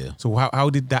it. Yeah. So how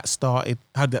did that start?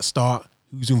 How did that start?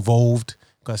 Who's involved?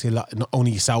 Because I see a lot, not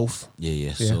only yourself.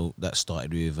 Yeah. So that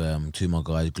started with two of my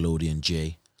guys, Glody and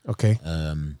Jay. Okay.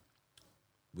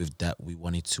 With that, we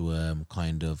wanted to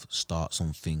kind of start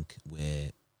something where,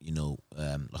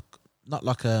 not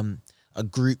like a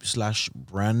group /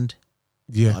 brand.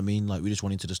 Yeah. You know what I mean? Like, we just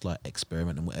wanted to just like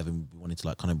experiment and whatever. We wanted to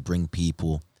like kind of bring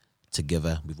people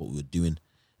together with what we were doing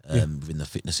within the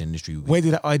fitness industry. Where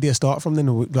did that idea start from then?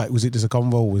 Like, was it just a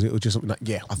convo? Was it just something like,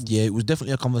 it was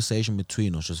definitely a conversation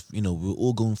between us. Just, we were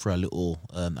all going through our little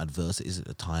adversities at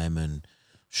the time and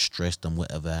stressed and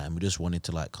whatever. And we just wanted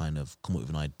to like kind of come up with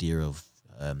an idea of,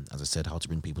 as I said, how to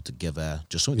bring people together.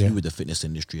 Just something to do with the fitness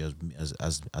industry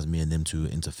as me and them two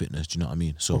into fitness. Do you know what I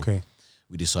mean? So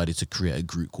we decided to create a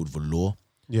group called Velour.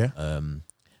 Yeah.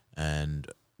 And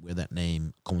where that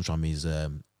name comes from is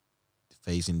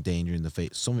facing danger in the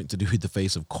face, something to do with the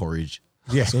face of courage.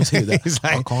 Yeah. Like,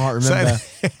 I can't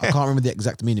remember the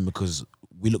exact meaning, because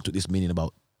we looked at this meaning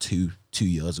about two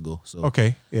years ago. So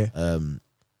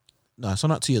no, so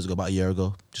not 2 years ago, about a year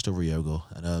ago, just over a year ago.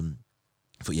 And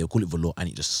I thought, we'll call it Velour, and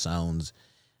it just sounds,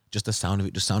 just the sound of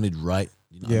it just sounded right.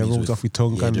 You know rolls off your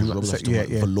tongue.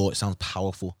 Velour, it sounds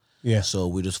powerful. Yeah. So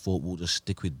we just thought we'll just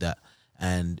stick with that.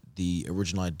 And the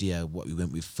original idea, what we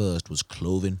went with first, was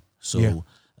clothing. So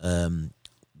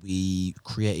we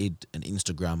created an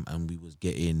Instagram, and we was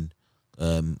getting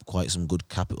quite some good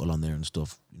capital on there and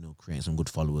stuff, creating some good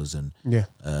followers, and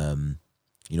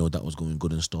that was going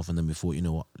good and stuff. And then we thought,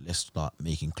 what, let's start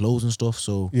making clothes and stuff.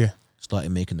 So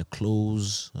started making the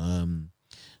clothes,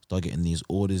 started getting these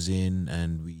orders in,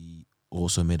 and we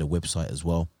also made a website as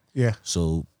well. Yeah.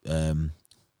 So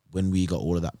when we got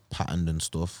all of that patterned and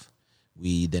stuff,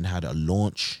 we then had a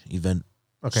launch event.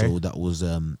 Okay. So that was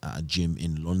at a gym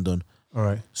in London. All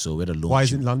right. So we had a launch. Why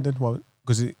is it in London? Why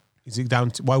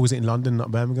was it in London,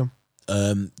 not Birmingham?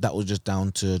 That was just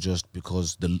down to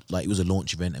because it was a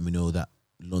launch event, and we know that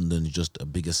London is just a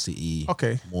bigger city.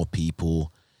 Okay. More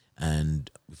people, and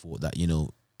we thought that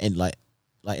and like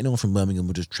anyone from Birmingham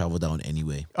would just travel down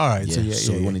anyway. All right. Yeah.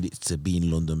 So we wanted it to be in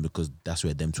London because that's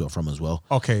where them two are from as well.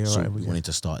 Okay. All right. We wanted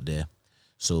to start there.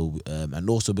 So and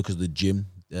also because the gym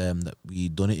that we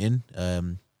done it in,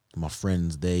 my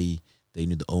friends they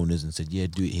knew the owners and said,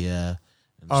 do it here.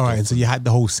 All right. And so you had the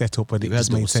whole setup, and it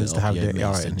just made sense to have it.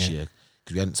 All right.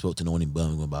 Because we hadn't spoke to no one in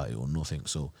Birmingham about it or nothing.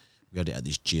 So we had it at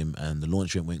this gym, and the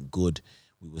launch event went good.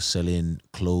 We were selling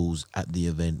clothes at the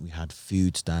event. We had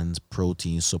food stands,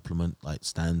 protein supplement like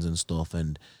stands and stuff,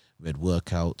 and We had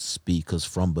workouts, speakers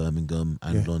from Birmingham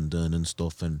and London and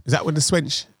stuff. And is that when the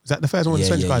Swench? Is that the first one? The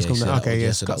Swench guys come down. Okay,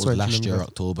 yes. So that was last year,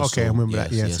 October. Okay, I remember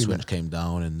that. Yeah, Swench came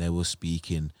down and they were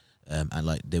speaking, and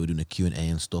like they were doing a Q&A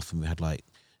and stuff, and we had like,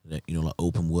 you know, like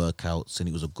open workouts, and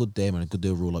it was a good day, man, a good day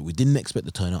overall. Like we didn't expect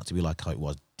the turnout to be like how it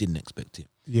was. Didn't expect it.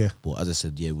 Yeah. But as I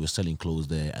said, we were selling clothes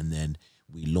there, and then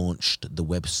we launched the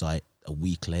website a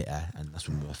week later, and that's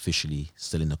when we were officially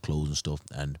selling the clothes and stuff.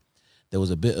 And there was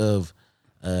a bit of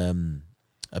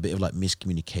like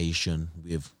miscommunication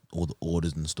with all the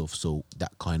orders and stuff, so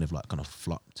that kind of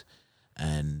flopped,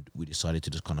 and we decided to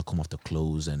just kind of come off the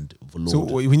clothes and velour. So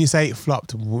when you say it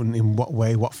flopped, in what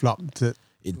way? What flopped?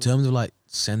 In terms of like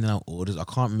sending out orders, I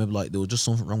can't remember. Like there was just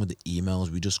something wrong with the emails.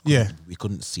 We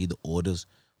couldn't see the orders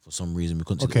for some reason. We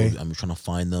couldn't see the orders, and we were trying to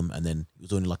find them. And then it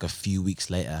was only like a few weeks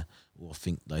later, or I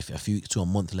think like a few weeks to a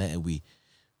month later, we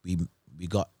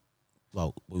got.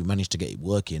 Well, we managed to get it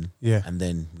working, and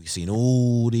then we seen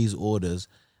all these orders,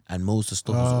 and most of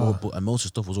the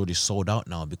stuff was already sold out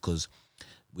now because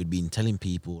we'd been telling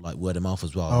people like word of mouth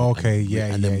as well.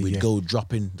 And then we'd go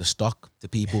dropping the stock to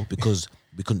people because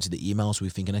we couldn't see the emails. So we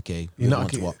were thinking, okay, you know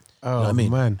what I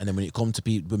mean? Man. And then when it come to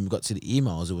people, when we got to the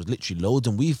emails, it was literally loads,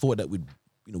 and we thought that we'd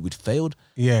failed,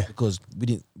 because we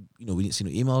didn't see no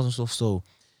emails and stuff. So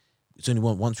it's only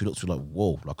once we looked, we were like,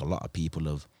 whoa, like a lot of people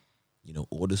have,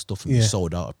 ordered stuff, and we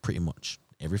sold out of pretty much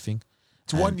everything.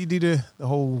 So why did you do the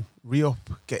whole re-up,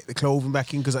 get the clothing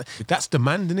back in? Because that's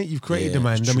demand, isn't it? You've created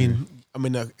demand. I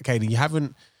mean, okay, you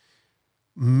haven't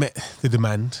met the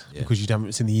demand because you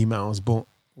haven't seen the emails, but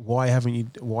why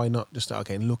not just,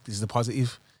 okay, look, this is the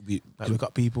positive. We've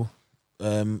got people.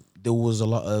 There was a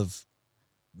lot of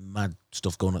mad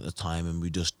stuff going on at the time, and we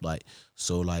just you know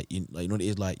what it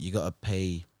is, like you got to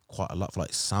pay quite a lot for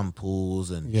like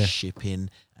samples and shipping,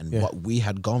 and what we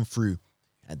had gone through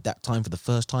at that time for the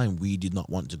first time, we did not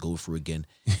want to go through again.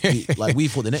 We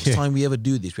thought the next time we ever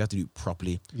do this, we have to do it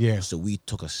properly. So we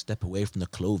took a step away from the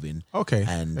clothing.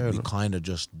 And we kind of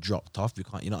just dropped off. We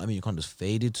can't, you know what I mean? You kind of just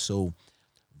faded. So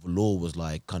velour was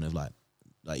kind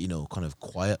of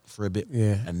quiet for a bit.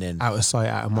 And then out of sight,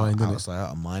 out of mind. Out of sight,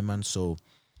 out of mind, man. So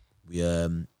we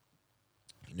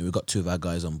we got two of our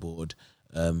guys on board.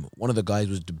 One of the guys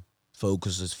was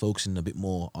focusing a bit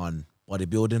more on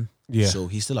bodybuilding. So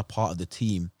he's still a part of the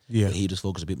team. But he just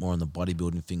focused a bit more on the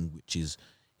bodybuilding thing, which is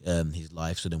his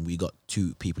life. So then we got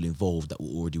two people involved that were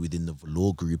already within the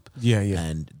velour group.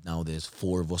 And now there's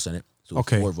four of us in it. So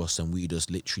 4 of us, and we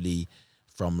just literally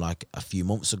from like a few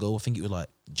months ago, I think it was like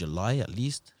July at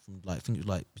least. I think it was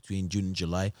like between June and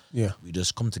July. We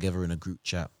just come together in a group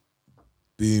chat.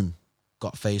 Boom.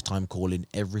 Got FaceTime calling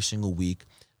every single week.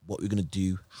 What we're gonna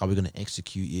do, how we're gonna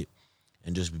execute it,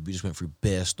 and we just went through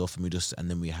bare stuff, and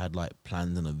then we had like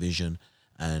plans and a vision.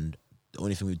 And the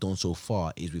only thing we've done so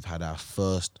far is we've had our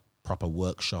first proper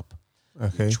workshop,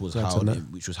 which was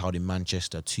held in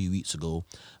Manchester 2 weeks ago.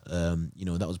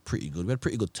 That was pretty good. We had a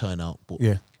pretty good turnout, but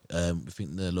we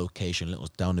think the location let us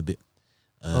down a bit.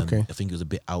 I think it was a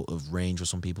bit out of range for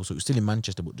some people, so it was still in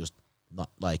Manchester, but just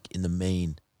not like in the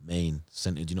main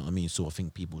centre. Do you know what I mean? So I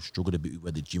think people struggled a bit with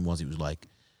where the gym was. It was like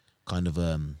kind of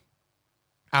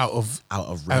out of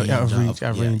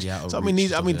range. So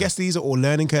I guess these are all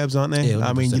learning curves, aren't they? Yeah,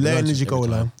 I mean, you learn as you go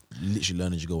along. Literally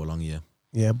learn as you go along.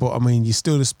 Yeah, but I mean, you're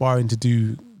still aspiring to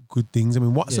do good things. I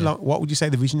mean, what would you say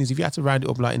the vision is? If you had to round it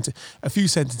up like into a few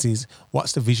sentences,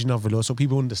 what's the vision of velour so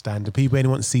people understand? The people,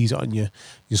 anyone sees it on your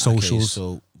socials.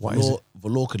 So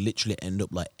velour could literally end up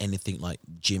like anything, like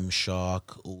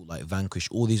Gymshark or like Vanquish,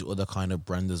 all these other kind of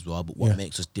brands as well. But what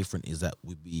makes us different is that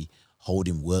we'd be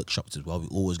holding workshops as well. We're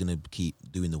always going to keep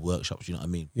doing the workshops, you know what I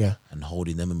mean? And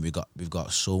holding them, and we've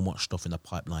got so much stuff in the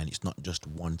pipeline. It's not just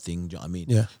one thing, do you know what I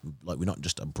mean? Like we're not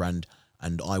just a brand.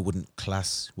 And we wouldn't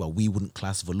class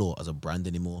velour as a brand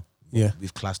anymore.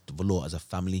 We've classed velour as a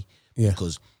family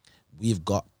because we've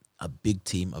got a big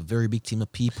team, a very big team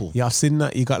of people. Yeah, I've seen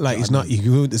that. You got like,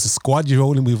 it's a squad you're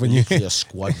rolling with when you're a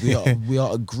squad. We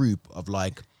are a group of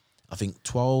like, I think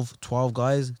 12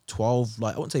 guys, 12,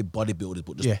 like I wouldn't say bodybuilders,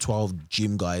 but just 12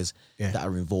 gym guys that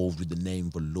are involved with the name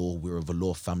velour. We're a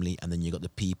velour family. And then you got the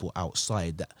people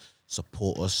outside that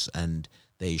support us, and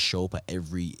they show up at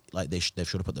they've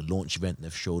showed up at the launch event.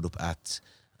 They've showed up at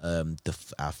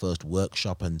our first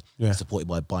workshop, and supported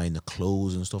by buying the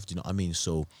clothes and stuff. Do you know what I mean?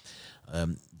 So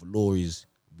velour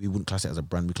we wouldn't class it as a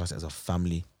brand. We class it as a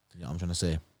family. You know what I'm trying to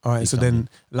say? All right. So then,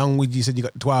 along with, you said you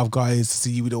got 12 guys to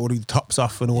see you with all the tops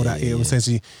off and all that. Yeah.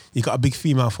 So you got a big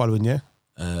female following, yeah?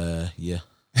 Yeah.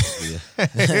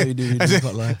 we do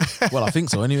not lie. Well, I think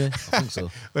so anyway. I think so.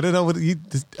 I don't know what you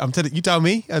tell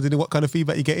me. I don't know what kind of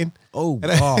feedback you're getting. Oh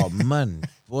man,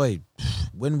 boy,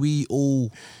 when we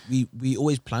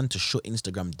always planned to shut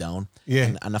Instagram down.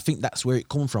 Yeah. And I think that's where it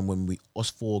come from when us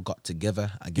four got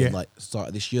together again, like start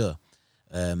of this year.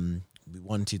 We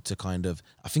wanted to kind of,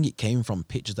 I think it came from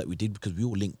pictures that we did because we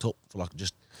all linked up for like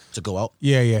just to go out.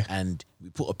 Yeah, yeah. And we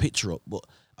put a picture up, but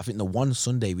I think the one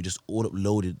Sunday we just all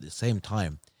uploaded at the same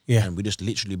time. Yeah. And we just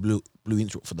literally blew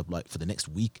into it for the next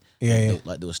week. Yeah, and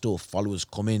yeah. There were still followers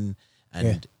coming,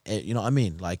 and you know what I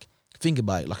mean. Like think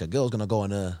about it. Like a girl's gonna go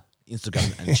on her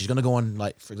Instagram and she's gonna go on,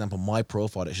 like, for example, my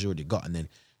profile that she's already got, and then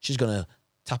she's gonna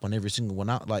tap on every single one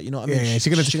out. Like, you know what I mean? Yeah,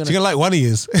 she's gonna like one of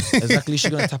yours. Exactly.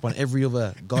 She's gonna tap on every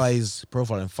other guy's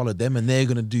profile and follow them, and they're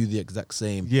gonna do the exact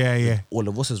same. Yeah, yeah. with all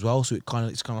of us as well. So it's kind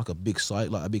of like a big site,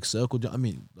 like a big circle. Do you know what I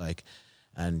mean? Like,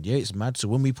 and yeah, it's mad. So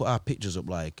when we put our pictures up,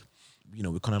 like, you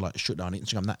know, we kind of like shut down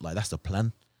Instagram. That's the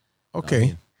plan. Okay. You know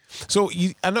what I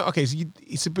mean? So I know. Okay, so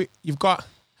it's a bit. You've got.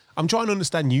 I'm trying to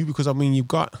understand you because I mean you've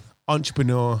got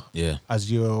entrepreneur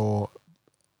as your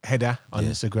header on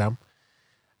Instagram.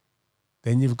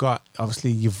 Then you've got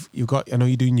obviously you've got. I know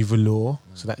you're doing your velour,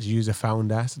 so that's you as a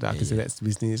founder. So that I can say that's the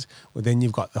business. Well, then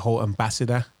you've got the whole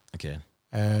ambassador. Okay.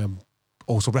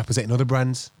 Also representing other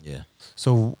brands. Yeah.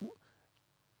 So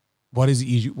what is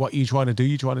it? What are you trying to do?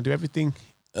 You trying to do everything?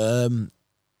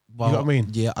 Well, you know what I mean?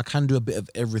 Yeah, I can do a bit of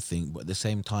everything, but at the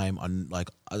same time,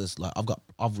 I've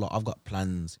got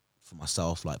plans for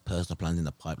myself, like personal plans in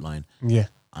the pipeline. Yeah.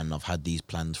 And I've had these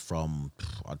plans from,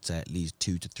 I'd say, at least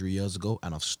 2 to 3 years ago,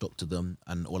 and I've stuck to them.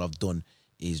 And all I've done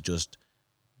is just,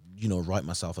 you know, write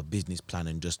myself a business plan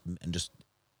and just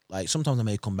like sometimes I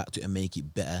may come back to it and make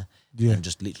it better and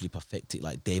just literally perfect it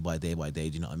like day by day by day.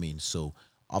 Do you know what I mean? So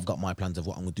I've got my plans of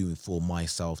what I'm doing for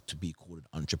myself to be called an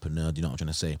entrepreneur. Do you know what I'm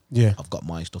trying to say? Yeah. I've got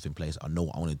my stuff in place. I know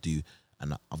what I want to do,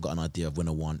 and I've got an idea of when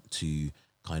I want to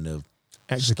kind of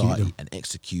start it and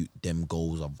execute them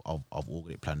goals. I've all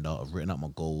got it planned out. I've written out my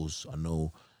goals. I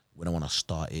know when I want to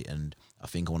start it, and I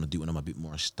think I want to do it when I'm a bit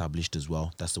more established as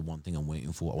well. That's the one thing I'm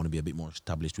waiting for. I want to be a bit more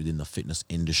established within the fitness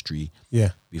industry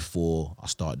before I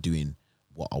start doing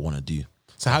what I want to do.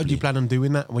 So how do you plan on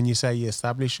doing that when you say you're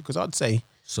established? Because I'd say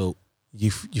so. You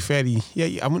fairly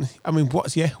I mean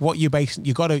what you basing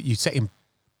you setting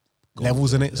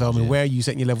levels in it. So I mean where are you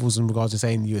setting your levels in regards to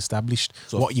saying you established?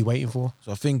 So what are you waiting for?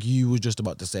 So I think you were just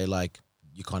about to say like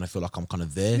you kind of feel like I'm kind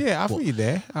of there. Yeah, I feel you're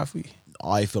there.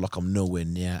 I feel like I'm nowhere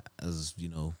near as, you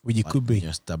know, where you could be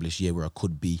established. Yeah, where I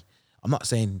could be. I'm not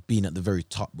saying being at the very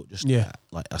top, but just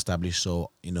like established.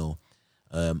 So, you know,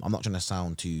 I'm not trying to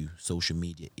sound too social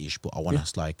media ish, but I want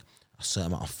us like a certain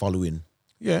amount of following.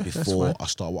 Yeah, before I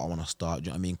start what I want to start. Do you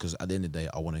know what I mean? Because at the end of the day,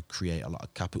 I want to create a lot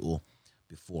of capital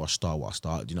before I start what I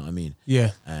start. Do you know what I mean? Yeah.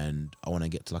 And I want to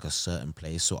get to like a certain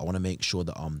place. So I want to make sure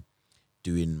that I'm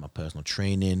doing my personal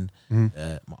training,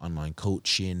 my online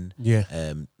coaching. Yeah.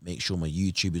 Make sure my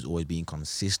YouTube is always being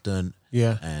consistent.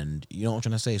 Yeah. And you know what I'm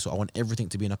trying to say? So I want everything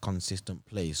to be in a consistent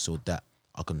place so that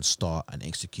I can start and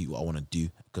execute what I want to do.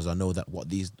 Because I know that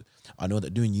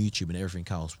doing YouTube and everything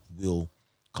else will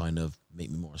kind of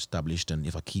make me more established, and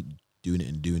if I keep doing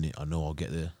it, I know I'll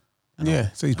get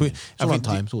there. So he's put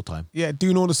it's all time. Yeah,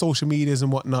 doing all the social medias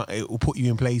and whatnot, it will put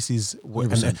you in places where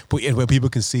people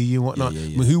can see you and whatnot.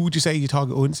 Yeah. I mean, who would you say your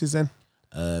target audience is then?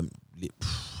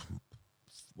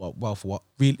 Well, for what?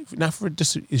 Really? Now for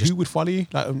just who would follow you?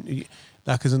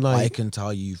 Like as in like I can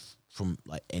tell you from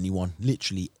like anyone,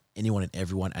 literally anyone and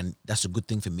everyone, and that's a good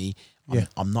thing for me.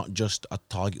 I'm not just a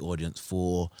target audience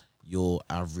for your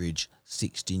average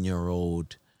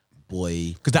 16-year-old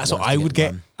boy. Because that's what I would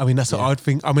get. I mean, that's what I would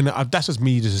think. I mean, that's just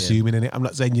me just assuming in it. I'm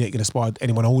not saying you're not going to inspire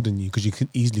anyone older than you, because you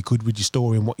easily could with your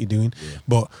story and what you're doing. Yeah.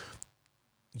 But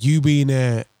you being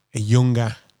a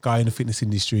younger guy in the fitness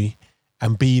industry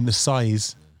and being the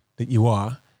size that you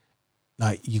are,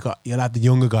 like you'll have the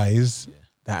younger guys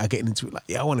that are getting into it.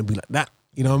 Like, I want to be like that.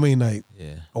 You know what I mean? Like,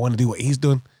 I want to do what he's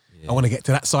done. Yeah. I want to get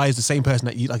to that size, the same person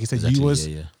that you, like you said, exactly, you was.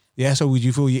 Yeah, so would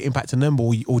you feel you're impacting them,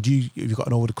 or have you got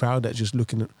an older crowd that's just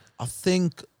looking at? I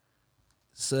think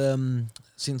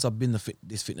since I've been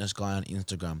this fitness guy on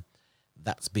Instagram,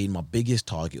 that's been my biggest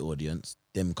target audience,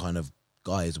 them kind of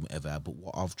guys and whatever. But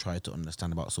what I've tried to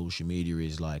understand about social media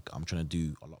is like I'm trying to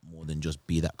do a lot more than just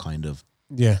be that kind of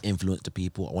influence to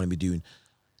people. I want to be doing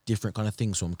different kind of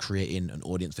things. So I'm creating an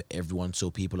audience for everyone.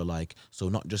 So people are like, so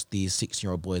not just these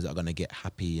 16-year-old boys that are going to get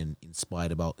happy and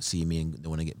inspired about seeing me and they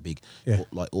want to get big, but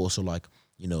like also like,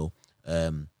 you know,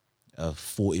 a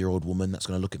 40-year-old woman that's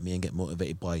going to look at me and get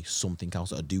motivated by something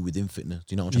else that I do within fitness.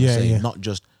 Do you know what I'm trying to say? Yeah. Not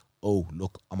just, oh,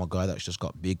 look, I'm a guy that's just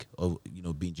got big, oh,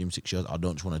 been gym 6 years. I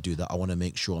don't just want to do that. I want to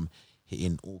make sure I'm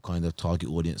hitting all kinds of target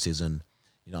audiences and,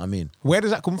 You know what I mean? Where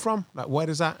does that come from? Like, where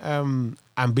does that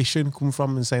ambition come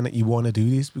from and saying that you want to do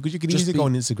this? Because you can easily go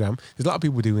on Instagram. There's a lot of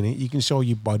people doing it. You can show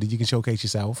your body. You can showcase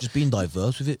yourself. Just being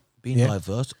diverse with it. Being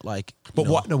diverse. Like, but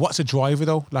what's a driver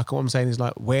though? Like, what I'm saying is,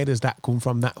 like, where does that come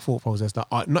from? That thought process.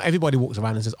 Like, not everybody walks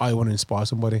around and says, I want to inspire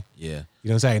somebody. Yeah. You know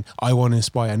what I'm saying? I want to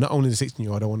inspire not only the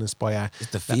 16-year-old, I want to inspire.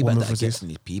 It's the feedback that I get from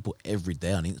these people every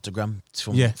day on Instagram.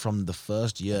 From the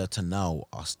first year to now,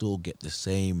 I still get the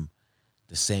same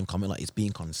comment. Like, it's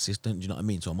being consistent. Do you know what I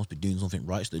mean? So I must be doing something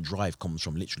right. So the drive comes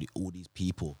from literally all these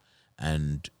people,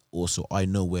 and also I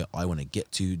know where I want to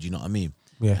get to. Do you know what I mean?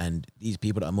 Yeah. And these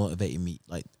people that are motivating me,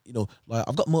 like, you know, like,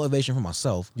 I've got motivation for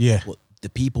myself. Yeah. But the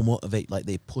people motivate, like,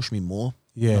 they push me more.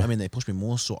 Yeah. You know what I mean? They push me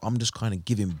more. So I'm just kind of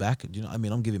giving back. Do you know what I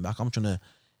mean? I'm giving back. I'm trying to,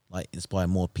 like, inspire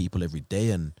more people every day.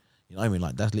 And, you know what I mean?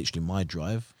 Like, that's literally my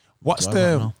drive.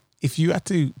 If you had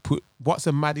to put, what's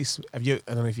the maddest, I don't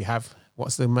know if you have,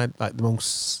 what's the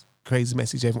most crazy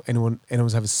message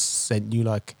anyone's ever sent you,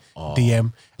 like,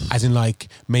 DM, as in, like,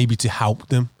 maybe to help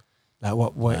them? Like,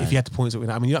 what if you had to point something?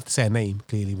 I mean, you have to say a name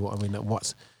clearly, but I mean, like,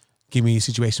 give me a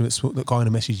situation that's the kind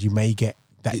of message you may get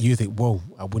that you think, whoa,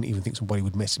 I wouldn't even think somebody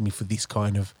would message me for this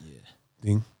kind of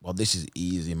thing. Well, this is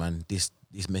easy, man. This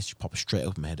message popped straight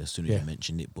up in my head as soon as you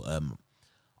mentioned it. But I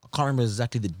can't remember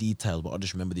exactly the details, but I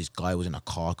just remember this guy was in a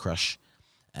car crash,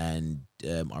 and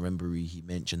I remember he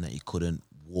mentioned that he couldn't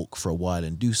walk for a while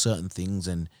and do certain things,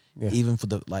 and even for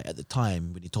at the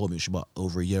time when he told me, it was about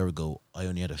over a year ago, I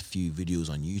only had a few videos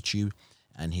on YouTube,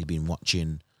 and he'd been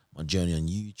watching my journey on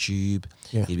YouTube.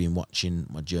 He'd been watching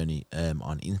my journey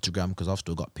on Instagram, because I've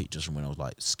still got pictures from when I was,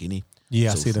 like, skinny. Yeah,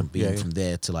 so I see them. From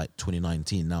there to, like,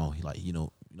 2019 now, he, like, you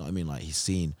know what I mean? Like, he's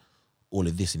seen all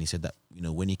of this, and he said that, you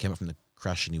know, when he came up from the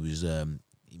crash and he was in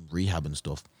rehab and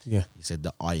stuff, he said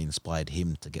that I inspired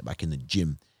him to get back in the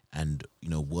gym and, you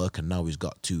know, work. And now he's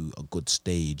got to a good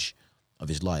stage of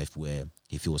his life where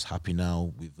he feels happy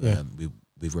now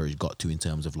with where he's got to in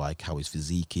terms of, like, how his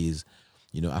physique is,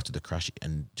 you know, after the crash,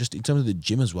 and just in terms of the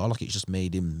gym as well. Like, it's just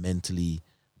made him mentally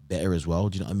better as well.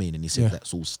 Do you know what I mean? And he said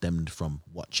that's all stemmed from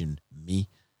watching me.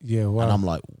 Yeah, wow. And I'm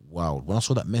like, wow. When I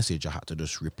saw that message, I had to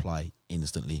just reply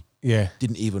instantly. Yeah.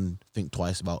 Didn't even think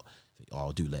twice about,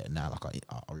 I'll do later now. Like,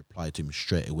 I replied to him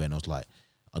straight away, and I was like,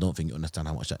 I don't think you understand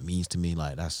how much that means to me.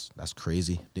 Like, that's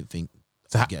crazy. Didn't think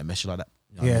to get a message like that.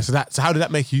 You know what I mean? So how did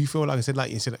that make you feel? Like I said,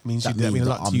 like you said, that means that mean a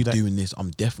lot to you.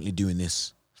 I'm definitely doing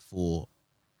this for,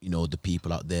 you know, the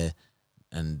people out there,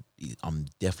 and I'm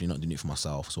definitely not doing it for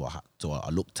myself. So I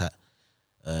looked at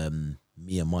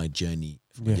me and my journey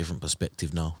from a different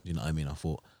perspective now. You know what I mean? I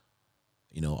thought,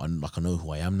 you know, I know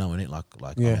who I am now, innit?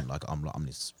 I'm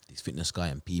this fitness guy,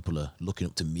 and people are looking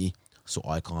up to me, so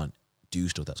I can't do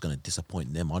stuff that's going to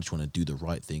disappoint them. I just want to do the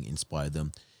right thing, inspire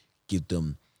them, give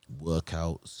them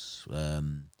workouts,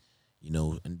 you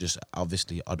know, and just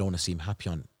obviously I don't want to seem happy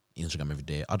on Instagram every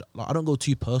day. I don't go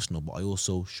too personal, but I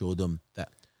also show them that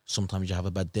sometimes you have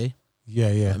a bad day.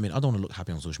 Yeah. You know I mean, I don't want to look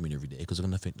happy on social media every day, because they're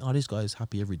going to think, oh, this guy is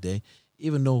happy every day,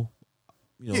 even though,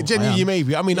 you know, genuinely you may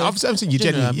be. I mean, I'm saying you're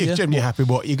genuinely happy,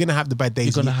 but you're gonna have the bad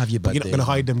days. You're gonna have your bad days. You're not gonna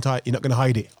hide them tight. You're not gonna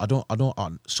hide it. I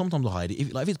don't. Sometimes I hide it.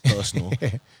 If it's personal,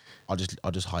 I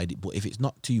just hide it. But if it's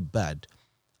not too bad,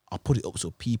 I put it up so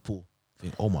people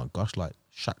think, oh my gosh, like,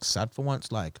 Shaq's sad for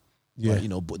once, like, you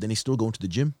know. But then he's still going to the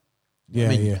gym. You know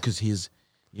what I mean? Because his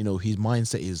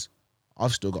mindset is,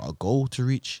 I've still got a goal to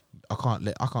reach. I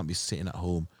can't be sitting at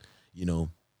home, you know,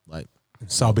 like,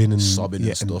 sobbing and stuff,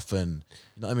 and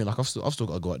you know what I mean. Like, I've still got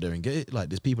to go out there and get it. Like,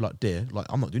 there's people out there. Like,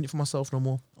 I'm not doing it for myself no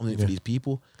more. I'm doing it for these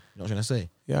people. You know what I'm trying to say?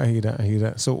 Yeah, I hear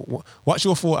that. So, what's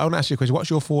your thought? I want to ask you a question. What's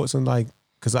your thoughts on, like,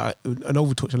 because I know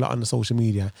we touched a lot on the social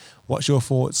media. What's your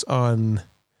thoughts on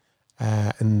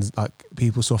and, like,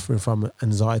 people suffering from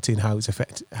anxiety and how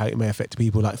it may affect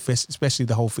people, like, especially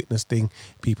the whole fitness thing.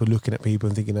 People looking at people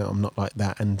and thinking, oh, I'm not like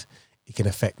that, and it can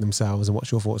affect themselves. And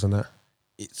what's your thoughts on that?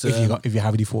 It's, if you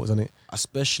have any thoughts on it,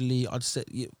 especially, I'd say,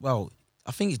 well,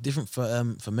 I think it's different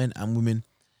for men and women.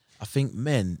 I think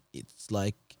men,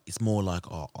 it's more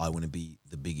like, oh, I want to be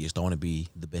the biggest, I want to be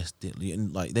the best,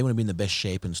 and, like, they want to be in the best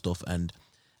shape and stuff. And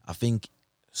I think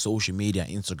social media,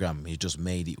 Instagram, has just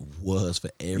made it worse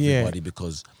for everybody,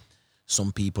 because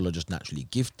some people are just naturally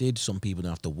gifted, some people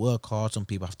don't have to work hard, some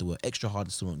people have to work extra hard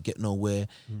and still don't get nowhere,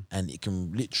 and it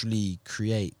can literally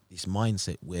create this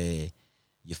mindset where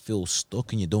you feel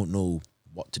stuck and you don't know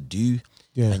what to do,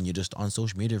 and you're just on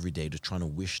social media every day just trying to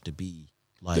wish to be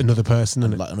like another person,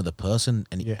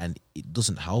 and it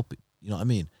doesn't help. You know what I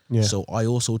mean? Yeah. So I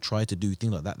also try to do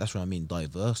things like that. That's what I mean,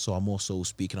 diverse. So I'm also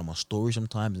speaking on my story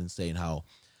sometimes and saying how,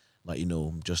 like, you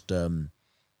know, just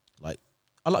like,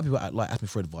 a lot of people like ask me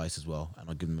for advice as well, and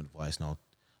I'll give them advice, and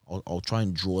I'll try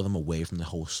and draw them away from the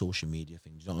whole social media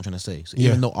thing. Do you know what I'm trying to say? So Yeah.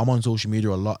 even though I'm on social media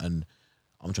a lot and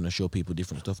I'm trying to show people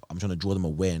different stuff, I'm trying to draw them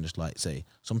away and just like say,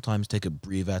 sometimes take a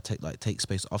breather, take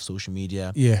space off social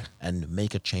media, Yeah. and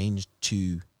make a change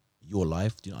to your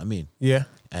life. Do you know what I mean? Yeah.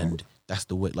 And that's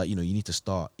the way. Like, you know, you need to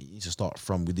start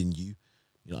from within you.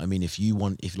 You know what I mean? If you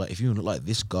look like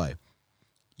this guy,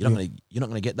 you're not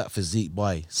gonna get that physique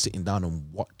by sitting down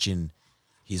and watching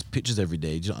his pictures every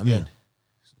day. Do you know what I mean?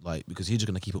 Like, because he's just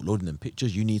gonna keep uploading them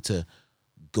pictures. You need to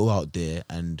go out there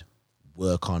and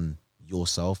work on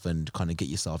yourself and kind of get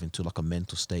yourself into like a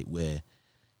mental state where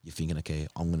you're thinking, okay,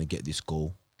 I'm gonna get this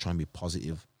goal. Try and be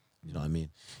positive. You know what I mean?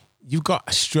 You've got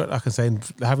a straight, like I said,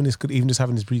 having this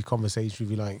brief conversation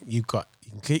with you, like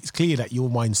it's clear that your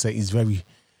mindset is very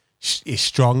is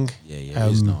strong. Yeah,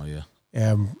 it is now. Yeah.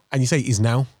 And you say it is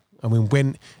now. I mean,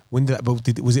 when did that both?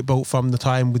 Was it both from the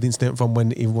time with the incident from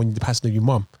when you passed of your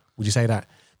mum? Would you say that?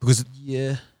 Because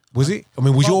was it? I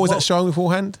mean, was you always that strong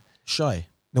beforehand? Shy.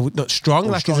 No, not strong.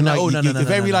 Like, strong. Like, No, you're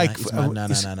very like no.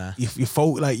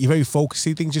 You're very focused.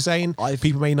 See things you're saying.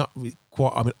 People may not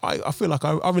quite. I mean, I feel like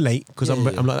I relate because I'm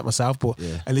like that myself. But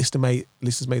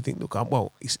listeners may think, look,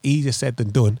 well, it's easier said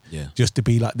than done. Yeah. Just to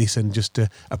be like this and just to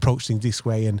approach things this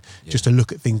way and just to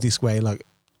look at things this way. Like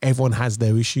everyone has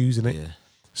their issues in it. Yeah.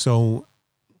 So,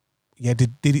 did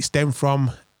it stem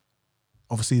from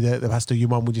obviously the pastor, your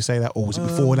mum? Would you say that, or was it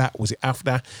before that? Was it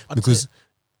after? Because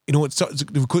you know what?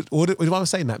 Why am I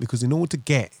saying that? Because in order to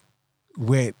get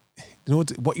where,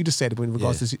 what you just said in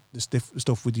regards to the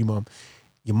stuff with your mum,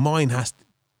 your mind has.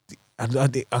 I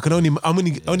can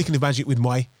only can imagine it with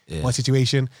my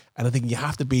situation, and I think you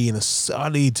have to be in a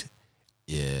solid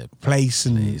place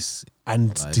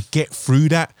and to get through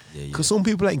that. Because some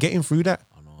people ain't getting through that.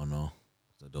 I know.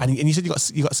 And you said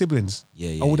you got siblings?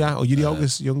 Yeah. Older, or you the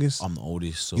youngest? I'm the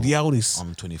oldest. So you're the oldest?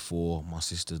 I'm 24, my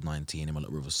sister's 19 and my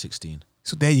little brother's 16.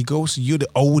 So there you go. So you're the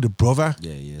older brother.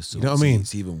 Yeah. So you know what I mean?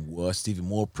 It's even worse, it's even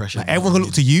more pressure. Like everyone can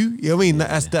look to you. You know what I mean?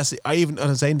 That's it.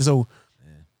 I'm saying so.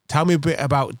 Tell me a bit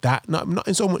about that. Not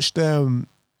in so much in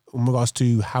regards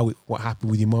to what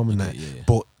happened with your mum and that,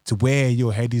 but to where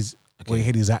your head is, where your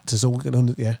head is at.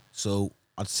 So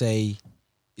I'd say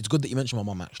it's good that you mentioned my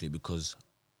mum actually, because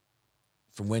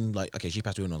from when she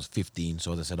passed away when I was 15.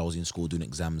 So as I said, I was in school doing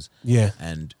exams. Yeah.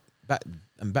 And back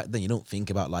then you don't think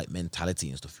about like mentality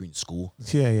and stuff. You're in school.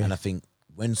 Yeah. And I think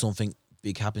when something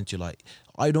big happened to you, like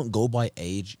I don't go by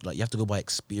age, like you have to go by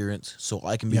experience. So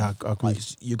I can be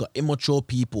you got immature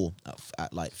people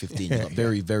at like 15. You got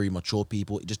very, very mature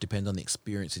people. It just depends on the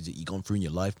experiences that you've gone through in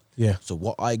your life. Yeah. So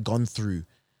what I gone through,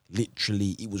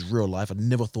 literally, it was real life. I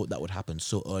never thought that would happen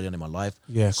so early on in my life.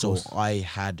 Yeah. So I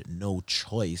had no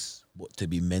choice but to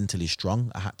be mentally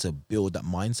strong. I had to build that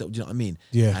mindset. Do you know what I mean?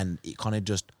 Yeah. And it kind of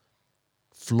just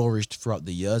flourished throughout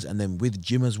the years. And then with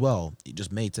Jim as well, it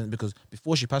just made sense because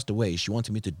before she passed away, she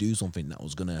wanted me to do something that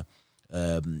was gonna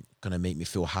make me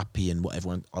feel happy and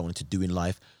whatever I wanted to do in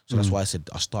life. So that's why I said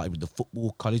I started with the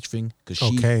football college thing, because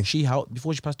she helped,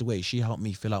 before she passed away, she helped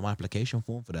me fill out my application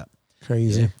form for that.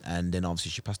 Crazy. Yeah. And then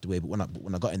obviously she passed away, but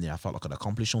when I got in there, I felt like I'd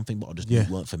accomplished something, but I just knew it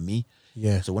weren't for me.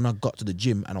 Yeah. So when I got to the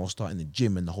gym and I was starting the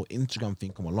gym and the whole Instagram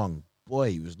thing come along, boy,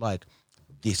 it was like,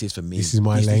 this is for me. This is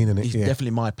my lane, and it's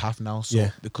definitely my path now. So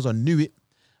because I knew it,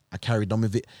 I carried on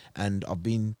with it, and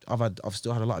I've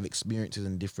still had a lot of experiences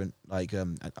and different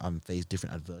I'm faced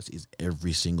different adversities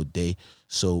every single day.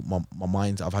 So my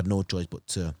mind, I've had no choice but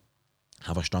to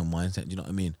have a strong mindset. Do you know what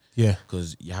I mean? Yeah.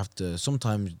 Because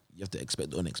sometimes you have to expect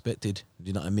the unexpected. Do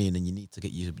you know what I mean? And you need to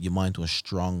get your mind to a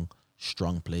strong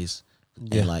place.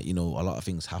 Yeah. And a lot of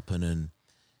things happen, and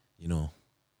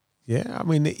Yeah, I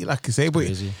mean, like I say, but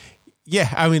crazy.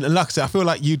 Yeah, I mean, like I said, I feel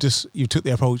like you took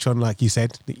the approach on, like you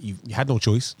said, that you had no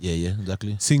choice. Yeah,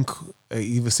 exactly.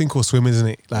 Either sink or swim, isn't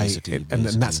it? Like, basically.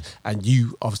 And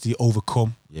you obviously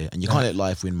overcome. Yeah, and you can't let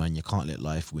life win, man. You can't let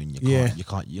life win. You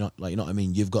can't. You know what I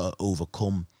mean. You've got to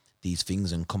overcome these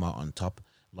things and come out on top.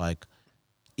 Like,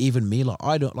 even me, like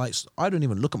I don't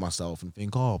even look at myself and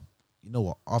think, oh, you know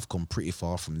what, I've come pretty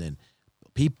far from then.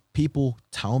 People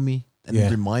tell me and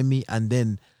remind me, and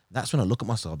then that's when I look at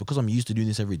myself, because I'm used to doing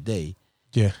this every day.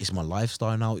 Yeah, it's my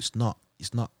lifestyle now. It's not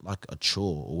like a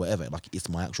chore or whatever. Like, it's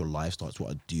my actual lifestyle. It's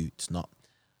what I do. It's not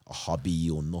a hobby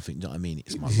or nothing. You know what I mean?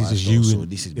 It's my lifestyle. So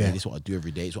this is me. This is what I do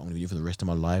every day. It's what I'm going to do for the rest of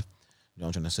my life. You know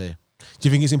what I'm trying to say? Do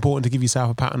you think it's important to give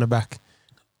yourself a pat on the back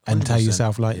and tell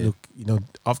yourself, like, look,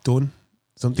 I've done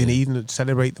something, even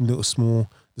celebrate the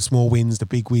small wins, the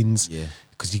big wins? Yeah.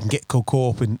 Because you can get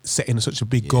caught up in setting such a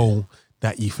big goal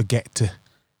that you forget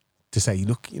to say,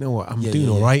 look, you know what, I'm doing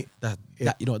all right. That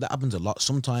happens a lot.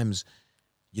 Sometimes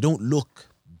you don't look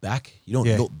back. You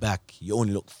don't look back. You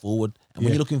only look forward. And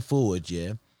when you're looking forward,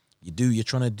 you're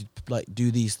trying to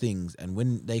do these things. And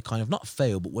when they kind of not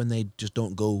fail, but when they just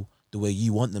don't go the way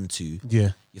you want them to,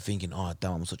 you're thinking, oh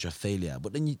damn, I'm such a failure.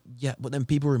 But then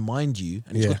people remind you,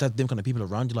 and it's good to have them kind of people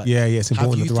around you. Like, it's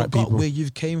important. Have you the right forgot people. where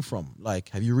you've came from? Like,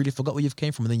 have you really forgot where you've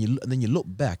came from? And then you look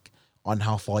back on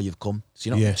how far you've come.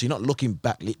 So you're not looking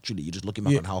back literally. You're just looking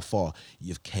back on how far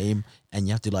you've came, and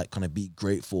you have to like kind of be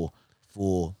grateful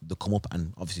for the come up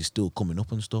and obviously still coming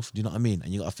up and stuff. Do you know what I mean?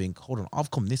 And you gotta think, hold on, I've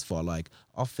come this far. Like,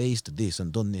 I've faced this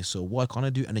and done this. So why can't I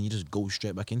do? And then you just go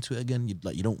straight back into it again. You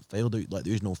don't fail. Like,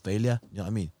 there is no failure. You know what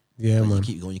I mean? Yeah, like, man. You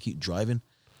keep going. You keep driving,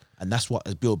 and that's what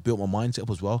has built my mindset up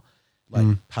as well. Like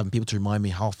having people to remind me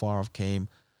how far I've came.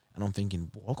 And I'm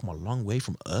thinking, I've come a long way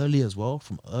from early as well,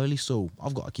 So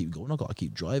I've got to keep going. I've got to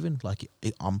keep driving. Like,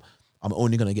 I'm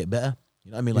only gonna get better.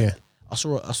 You know what I mean? Like, I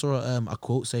saw a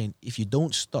quote saying, if you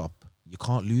don't stop, you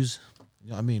can't lose. You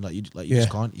know what I mean? Like, you just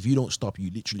can't. If you don't stop,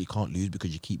 you literally can't lose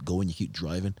because you keep going, you keep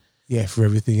driving. Yeah, for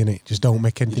everything, innit? Just don't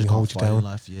make anything hold you down.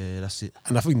 Life. Yeah, that's it.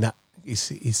 And I think that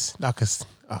it's like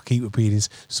I keep repeating this.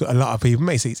 So a lot of people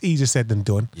may say it's easier said than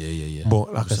done. Yeah.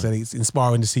 But like 100%. I said, it's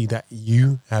inspiring to see that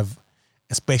you have,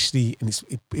 especially, and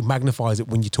it magnifies it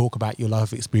when you talk about your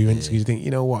life experience. Because you think,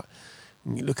 you know what?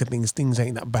 When you look at things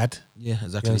ain't that bad. Yeah, exactly.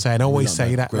 You know what I'm saying? I always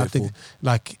say that. I think,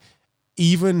 like,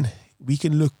 even we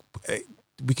can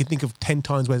think of 10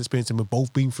 times worth of experience and we've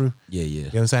both been through. Yeah. You know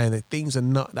what I'm saying? That things are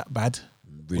not that bad.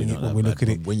 Really not that bad. Look at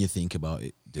it. When you think about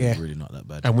it, they're really not that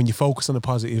bad. And when you focus on the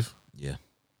positive,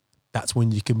 that's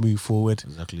when you can move forward.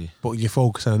 Exactly. But if you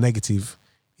focus on the negative,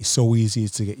 it's so easy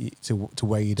to get you to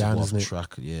weigh you down, isn't it?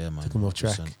 Track, yeah, man. To come off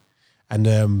track. And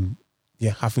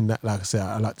I think that, like I said,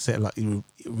 I like to say it like it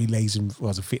relays in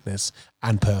regards to fitness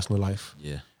and personal life.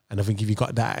 Yeah. And I think if you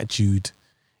got that attitude,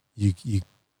 you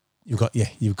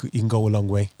can go a long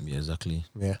way. Yeah, exactly.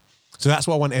 Yeah. So that's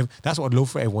what I want. That's what I'd love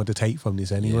for everyone to take from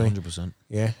this, anyway. 100%.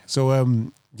 Yeah. So I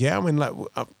mean, like,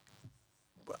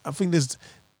 I think there's,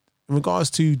 in regards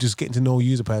to just getting to know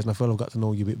you as a person, I feel I've got to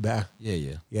know you a bit better.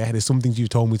 Yeah. Yeah. There's some things you've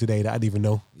told me today that I didn't even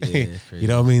know. Yeah, you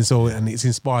know what I mean? So, and it's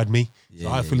inspired me. Yeah,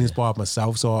 so I feel inspired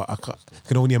myself. So I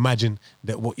can only imagine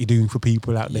that what you're doing for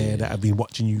people out there that have been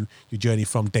watching your journey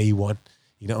from day one.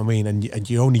 You know what I mean? And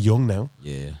you're only young now.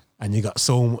 Yeah. And you got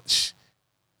so much.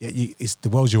 It's the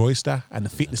world's your oyster, and the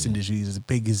fitness industry is as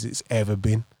big as it's ever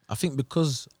been. I think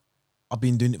because I've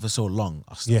been doing it for so long,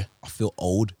 I feel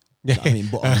old. Yeah, you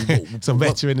know I mean, but some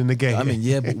veteran in the game. I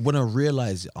mean, but when I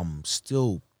realize I'm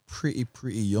still pretty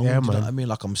young. Yeah, do you know man. what I mean?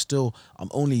 Like, I'm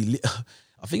only.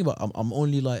 I think about I'm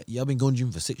only like I've been going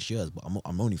gym for 6 years, but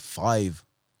I'm only 5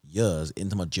 years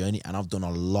into my journey, and I've done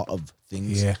a lot of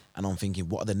things. Yeah. And I'm thinking,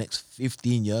 what are the next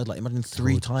 15 years? Like, imagine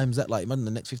 3 times that. Like, imagine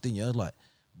the next 15 years. Like,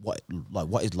 what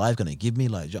is life gonna give me?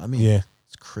 Like, do you know what I mean? Yeah.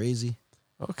 It's crazy.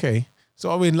 Okay.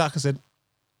 So I mean, like I said,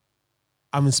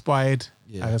 I'm inspired.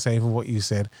 Yeah. Like I say, from what you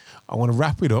said, I want to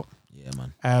wrap it up. Yeah,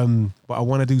 man. But I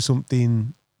want to do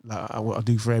something like what I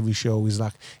do for every show is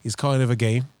like it's kind of a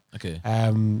game. Okay.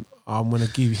 I'm gonna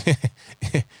give you.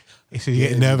 If you're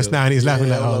getting nervous now and he's laughing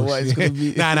like, oh, what it's gonna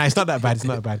be. No, it's not that bad. It's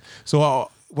not that bad. So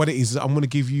what it is, I'm gonna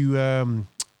give you a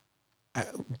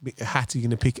hat. You're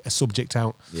gonna pick a subject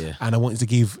out, and I want you to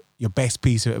give your best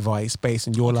piece of advice based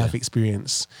on your life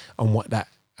experience on what that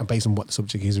and based on what the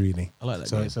subject is really. I like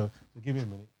that. So give me a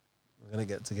minute. We're gonna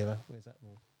get together. Where's that?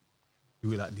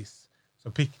 Do it like this.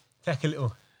 So take a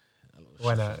little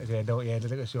one out. Yeah, do a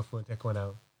little shuffle and take one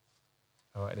out.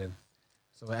 All right then.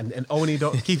 So and only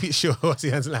don't keep it short. What's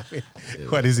the answer laughing? Yeah,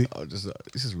 what is it?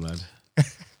 This is mad.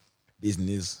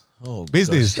 Business. Oh,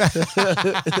 business.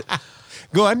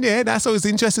 Go on, that's always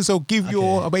interesting. So give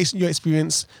based on your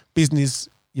experience, business,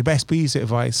 your best piece of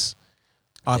advice.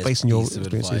 Based on your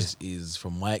experiences. Advice is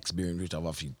from my experience, which I've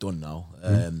actually done now.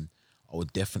 I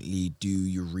would definitely do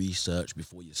your research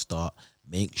before you start.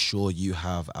 Make sure you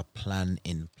have a plan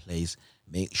in place.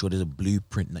 Make sure there's a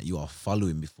blueprint that you are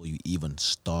following before you even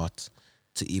start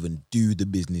to even do the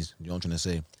business. You know what I'm trying to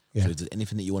say? Yeah. So if there's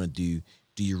anything that you want to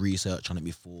do your research on it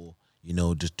before,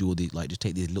 just do all these, just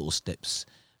take these little steps,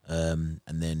 and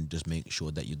then just make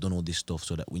sure that you've done all this stuff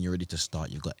so that when you're ready to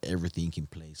start, you've got everything in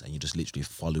place and you're just literally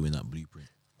following that blueprint.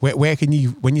 Where can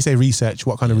you, when you say research,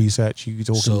 what kind of research are you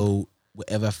talking? So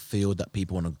whatever field that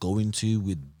people want to go into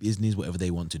with business, whatever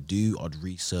they want to do, I'd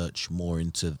research more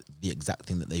into the exact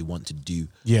thing that they want to do.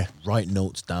 Yeah. Write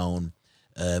notes down,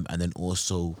 and then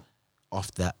also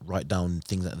off that, write down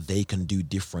things that they can do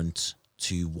different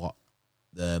to what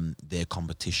their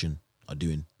competition are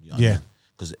doing. You know what I mean?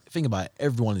 Because think about it,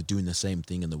 everyone is doing the same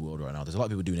thing in the world right now. There's a lot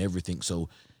of people doing everything, so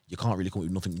you can't really come up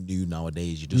with nothing new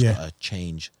nowadays. You just got to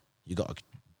change. You got to,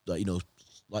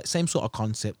 like same sort of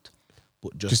concept,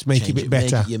 but just make it a bit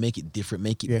better. Make it different,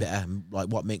 make it better. Like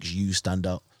what makes you stand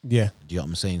out. Yeah. Do you know what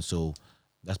I'm saying? So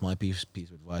that's my piece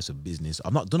of advice of business.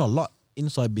 I've not done a lot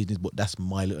inside business, but that's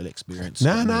my little experience.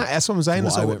 No, that's what I'm saying.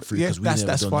 What I went through,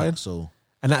 that's fine. That, so.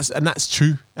 And that's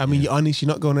true. I mean, you're honest. You're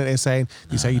not going out there saying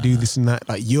this how you do this and that.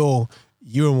 Like you're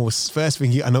almost first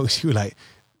thing I noticed you were like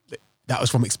that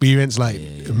was from experience. Like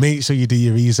make sure you do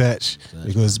your research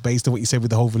because based on what you said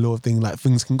with the whole velour thing, like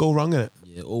things can go wrong in it.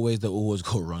 Yeah, they always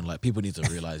go wrong. Like people need to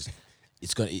realize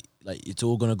it's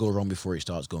all gonna go wrong before it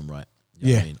starts going right.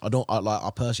 You know what I mean? I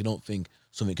personally don't think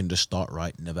something can just start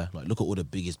right. Never. Like look at all the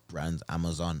biggest brands,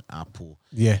 Amazon, Apple.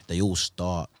 Yeah, they all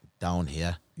start down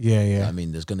here. Yeah. You know I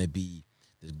mean, there's gonna be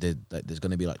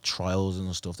like trials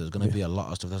and stuff. There's gonna be a lot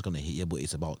of stuff that's gonna hit you, but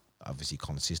it's about obviously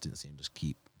consistency and just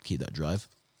keep that drive.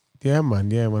 Yeah, man.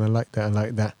 Yeah, man. I like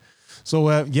that.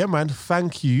 So yeah, man.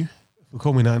 Thank you for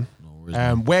coming on. No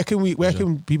worries, where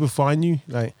can people find you?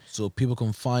 Like, so people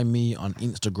can find me on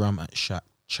Instagram at Shaq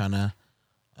Channel,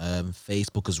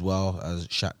 Facebook as well as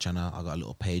Shaq Channel. I got a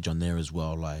little page on there as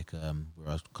well, like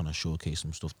where I kind of showcase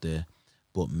some stuff there,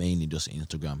 but mainly just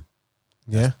Instagram.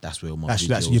 That's where all my videos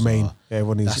that's your main. are.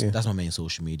 That's my main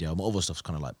social media. My other stuff's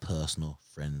kind of like personal,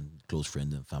 close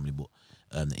friend and family, but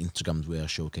the Instagram's where I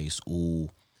showcase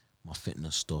all my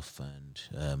fitness stuff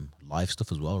and life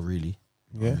stuff as well, really.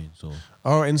 You know what I mean? So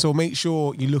all right, and so make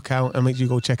sure you look out and make sure you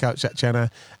go check out Shaq Channel,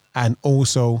 and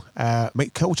also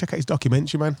go check out his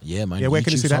documentary, man. Yeah, man. Yeah, where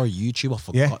can you see that? Sorry, YouTube. I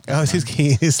forgot. Yeah, this is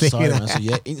key. Sorry, man. So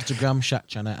yeah, Instagram Shaq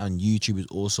Channel and YouTube is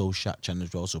also Shaq Channel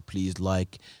as well. So please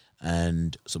like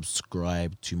and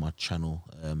subscribe to my channel.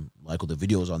 Like all the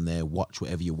videos on there. Watch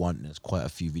whatever you want. There's quite a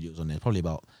few videos on there. Probably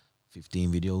about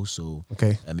 15 videos. So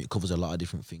it covers a lot of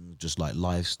different things, just like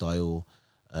lifestyle,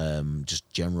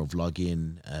 just general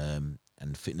vlogging,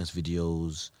 and fitness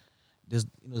videos. There's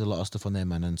a lot of stuff on there,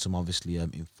 man, and some obviously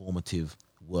informative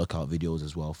workout videos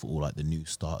as well for all like the new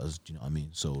starters. Do you know what I mean?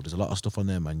 So there's a lot of stuff on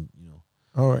there, man. You know.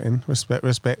 All right, and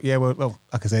respect. Yeah, well,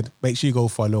 like I said, make sure you go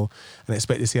follow, and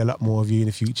expect to see a lot more of you in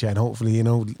the future. And hopefully,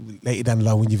 later down the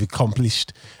line when you've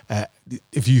accomplished a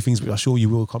few things, which I'm sure you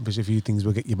will accomplish a few things,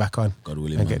 we'll get you back on. God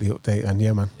willing, and man. get the update. And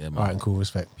yeah, man. Yeah, man. All right, and cool.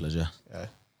 Respect. Pleasure. Yeah.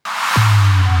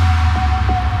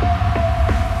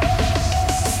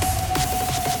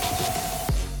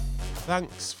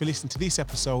 Thanks for listening to this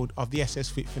episode of the SS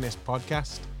Fit Finesse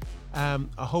podcast. I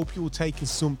hope you're taking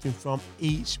something from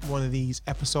each one of these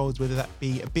episodes, whether that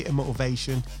be a bit of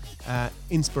motivation,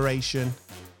 inspiration,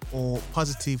 or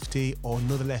positivity, or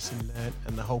another lesson learned.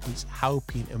 And I hope it's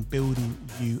helping and building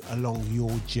you along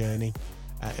your journey.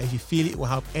 If you feel it will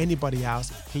help anybody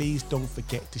else, please don't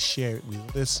forget to share it with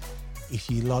others. If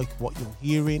you like what you're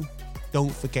hearing,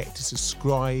 don't forget to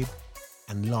subscribe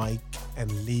and like and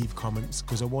leave comments,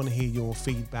 because I want to hear your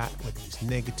feedback, whether it's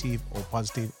negative or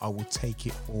positive. I will take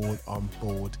it all on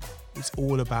board. It's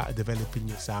all about developing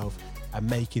yourself and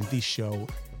making this show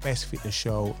the best fitness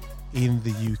show in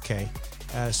the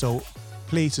UK. So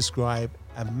please subscribe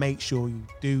and make sure you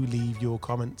do leave your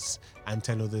comments and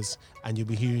tell others, and you'll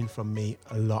be hearing from me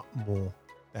a lot more.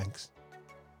 Thanks.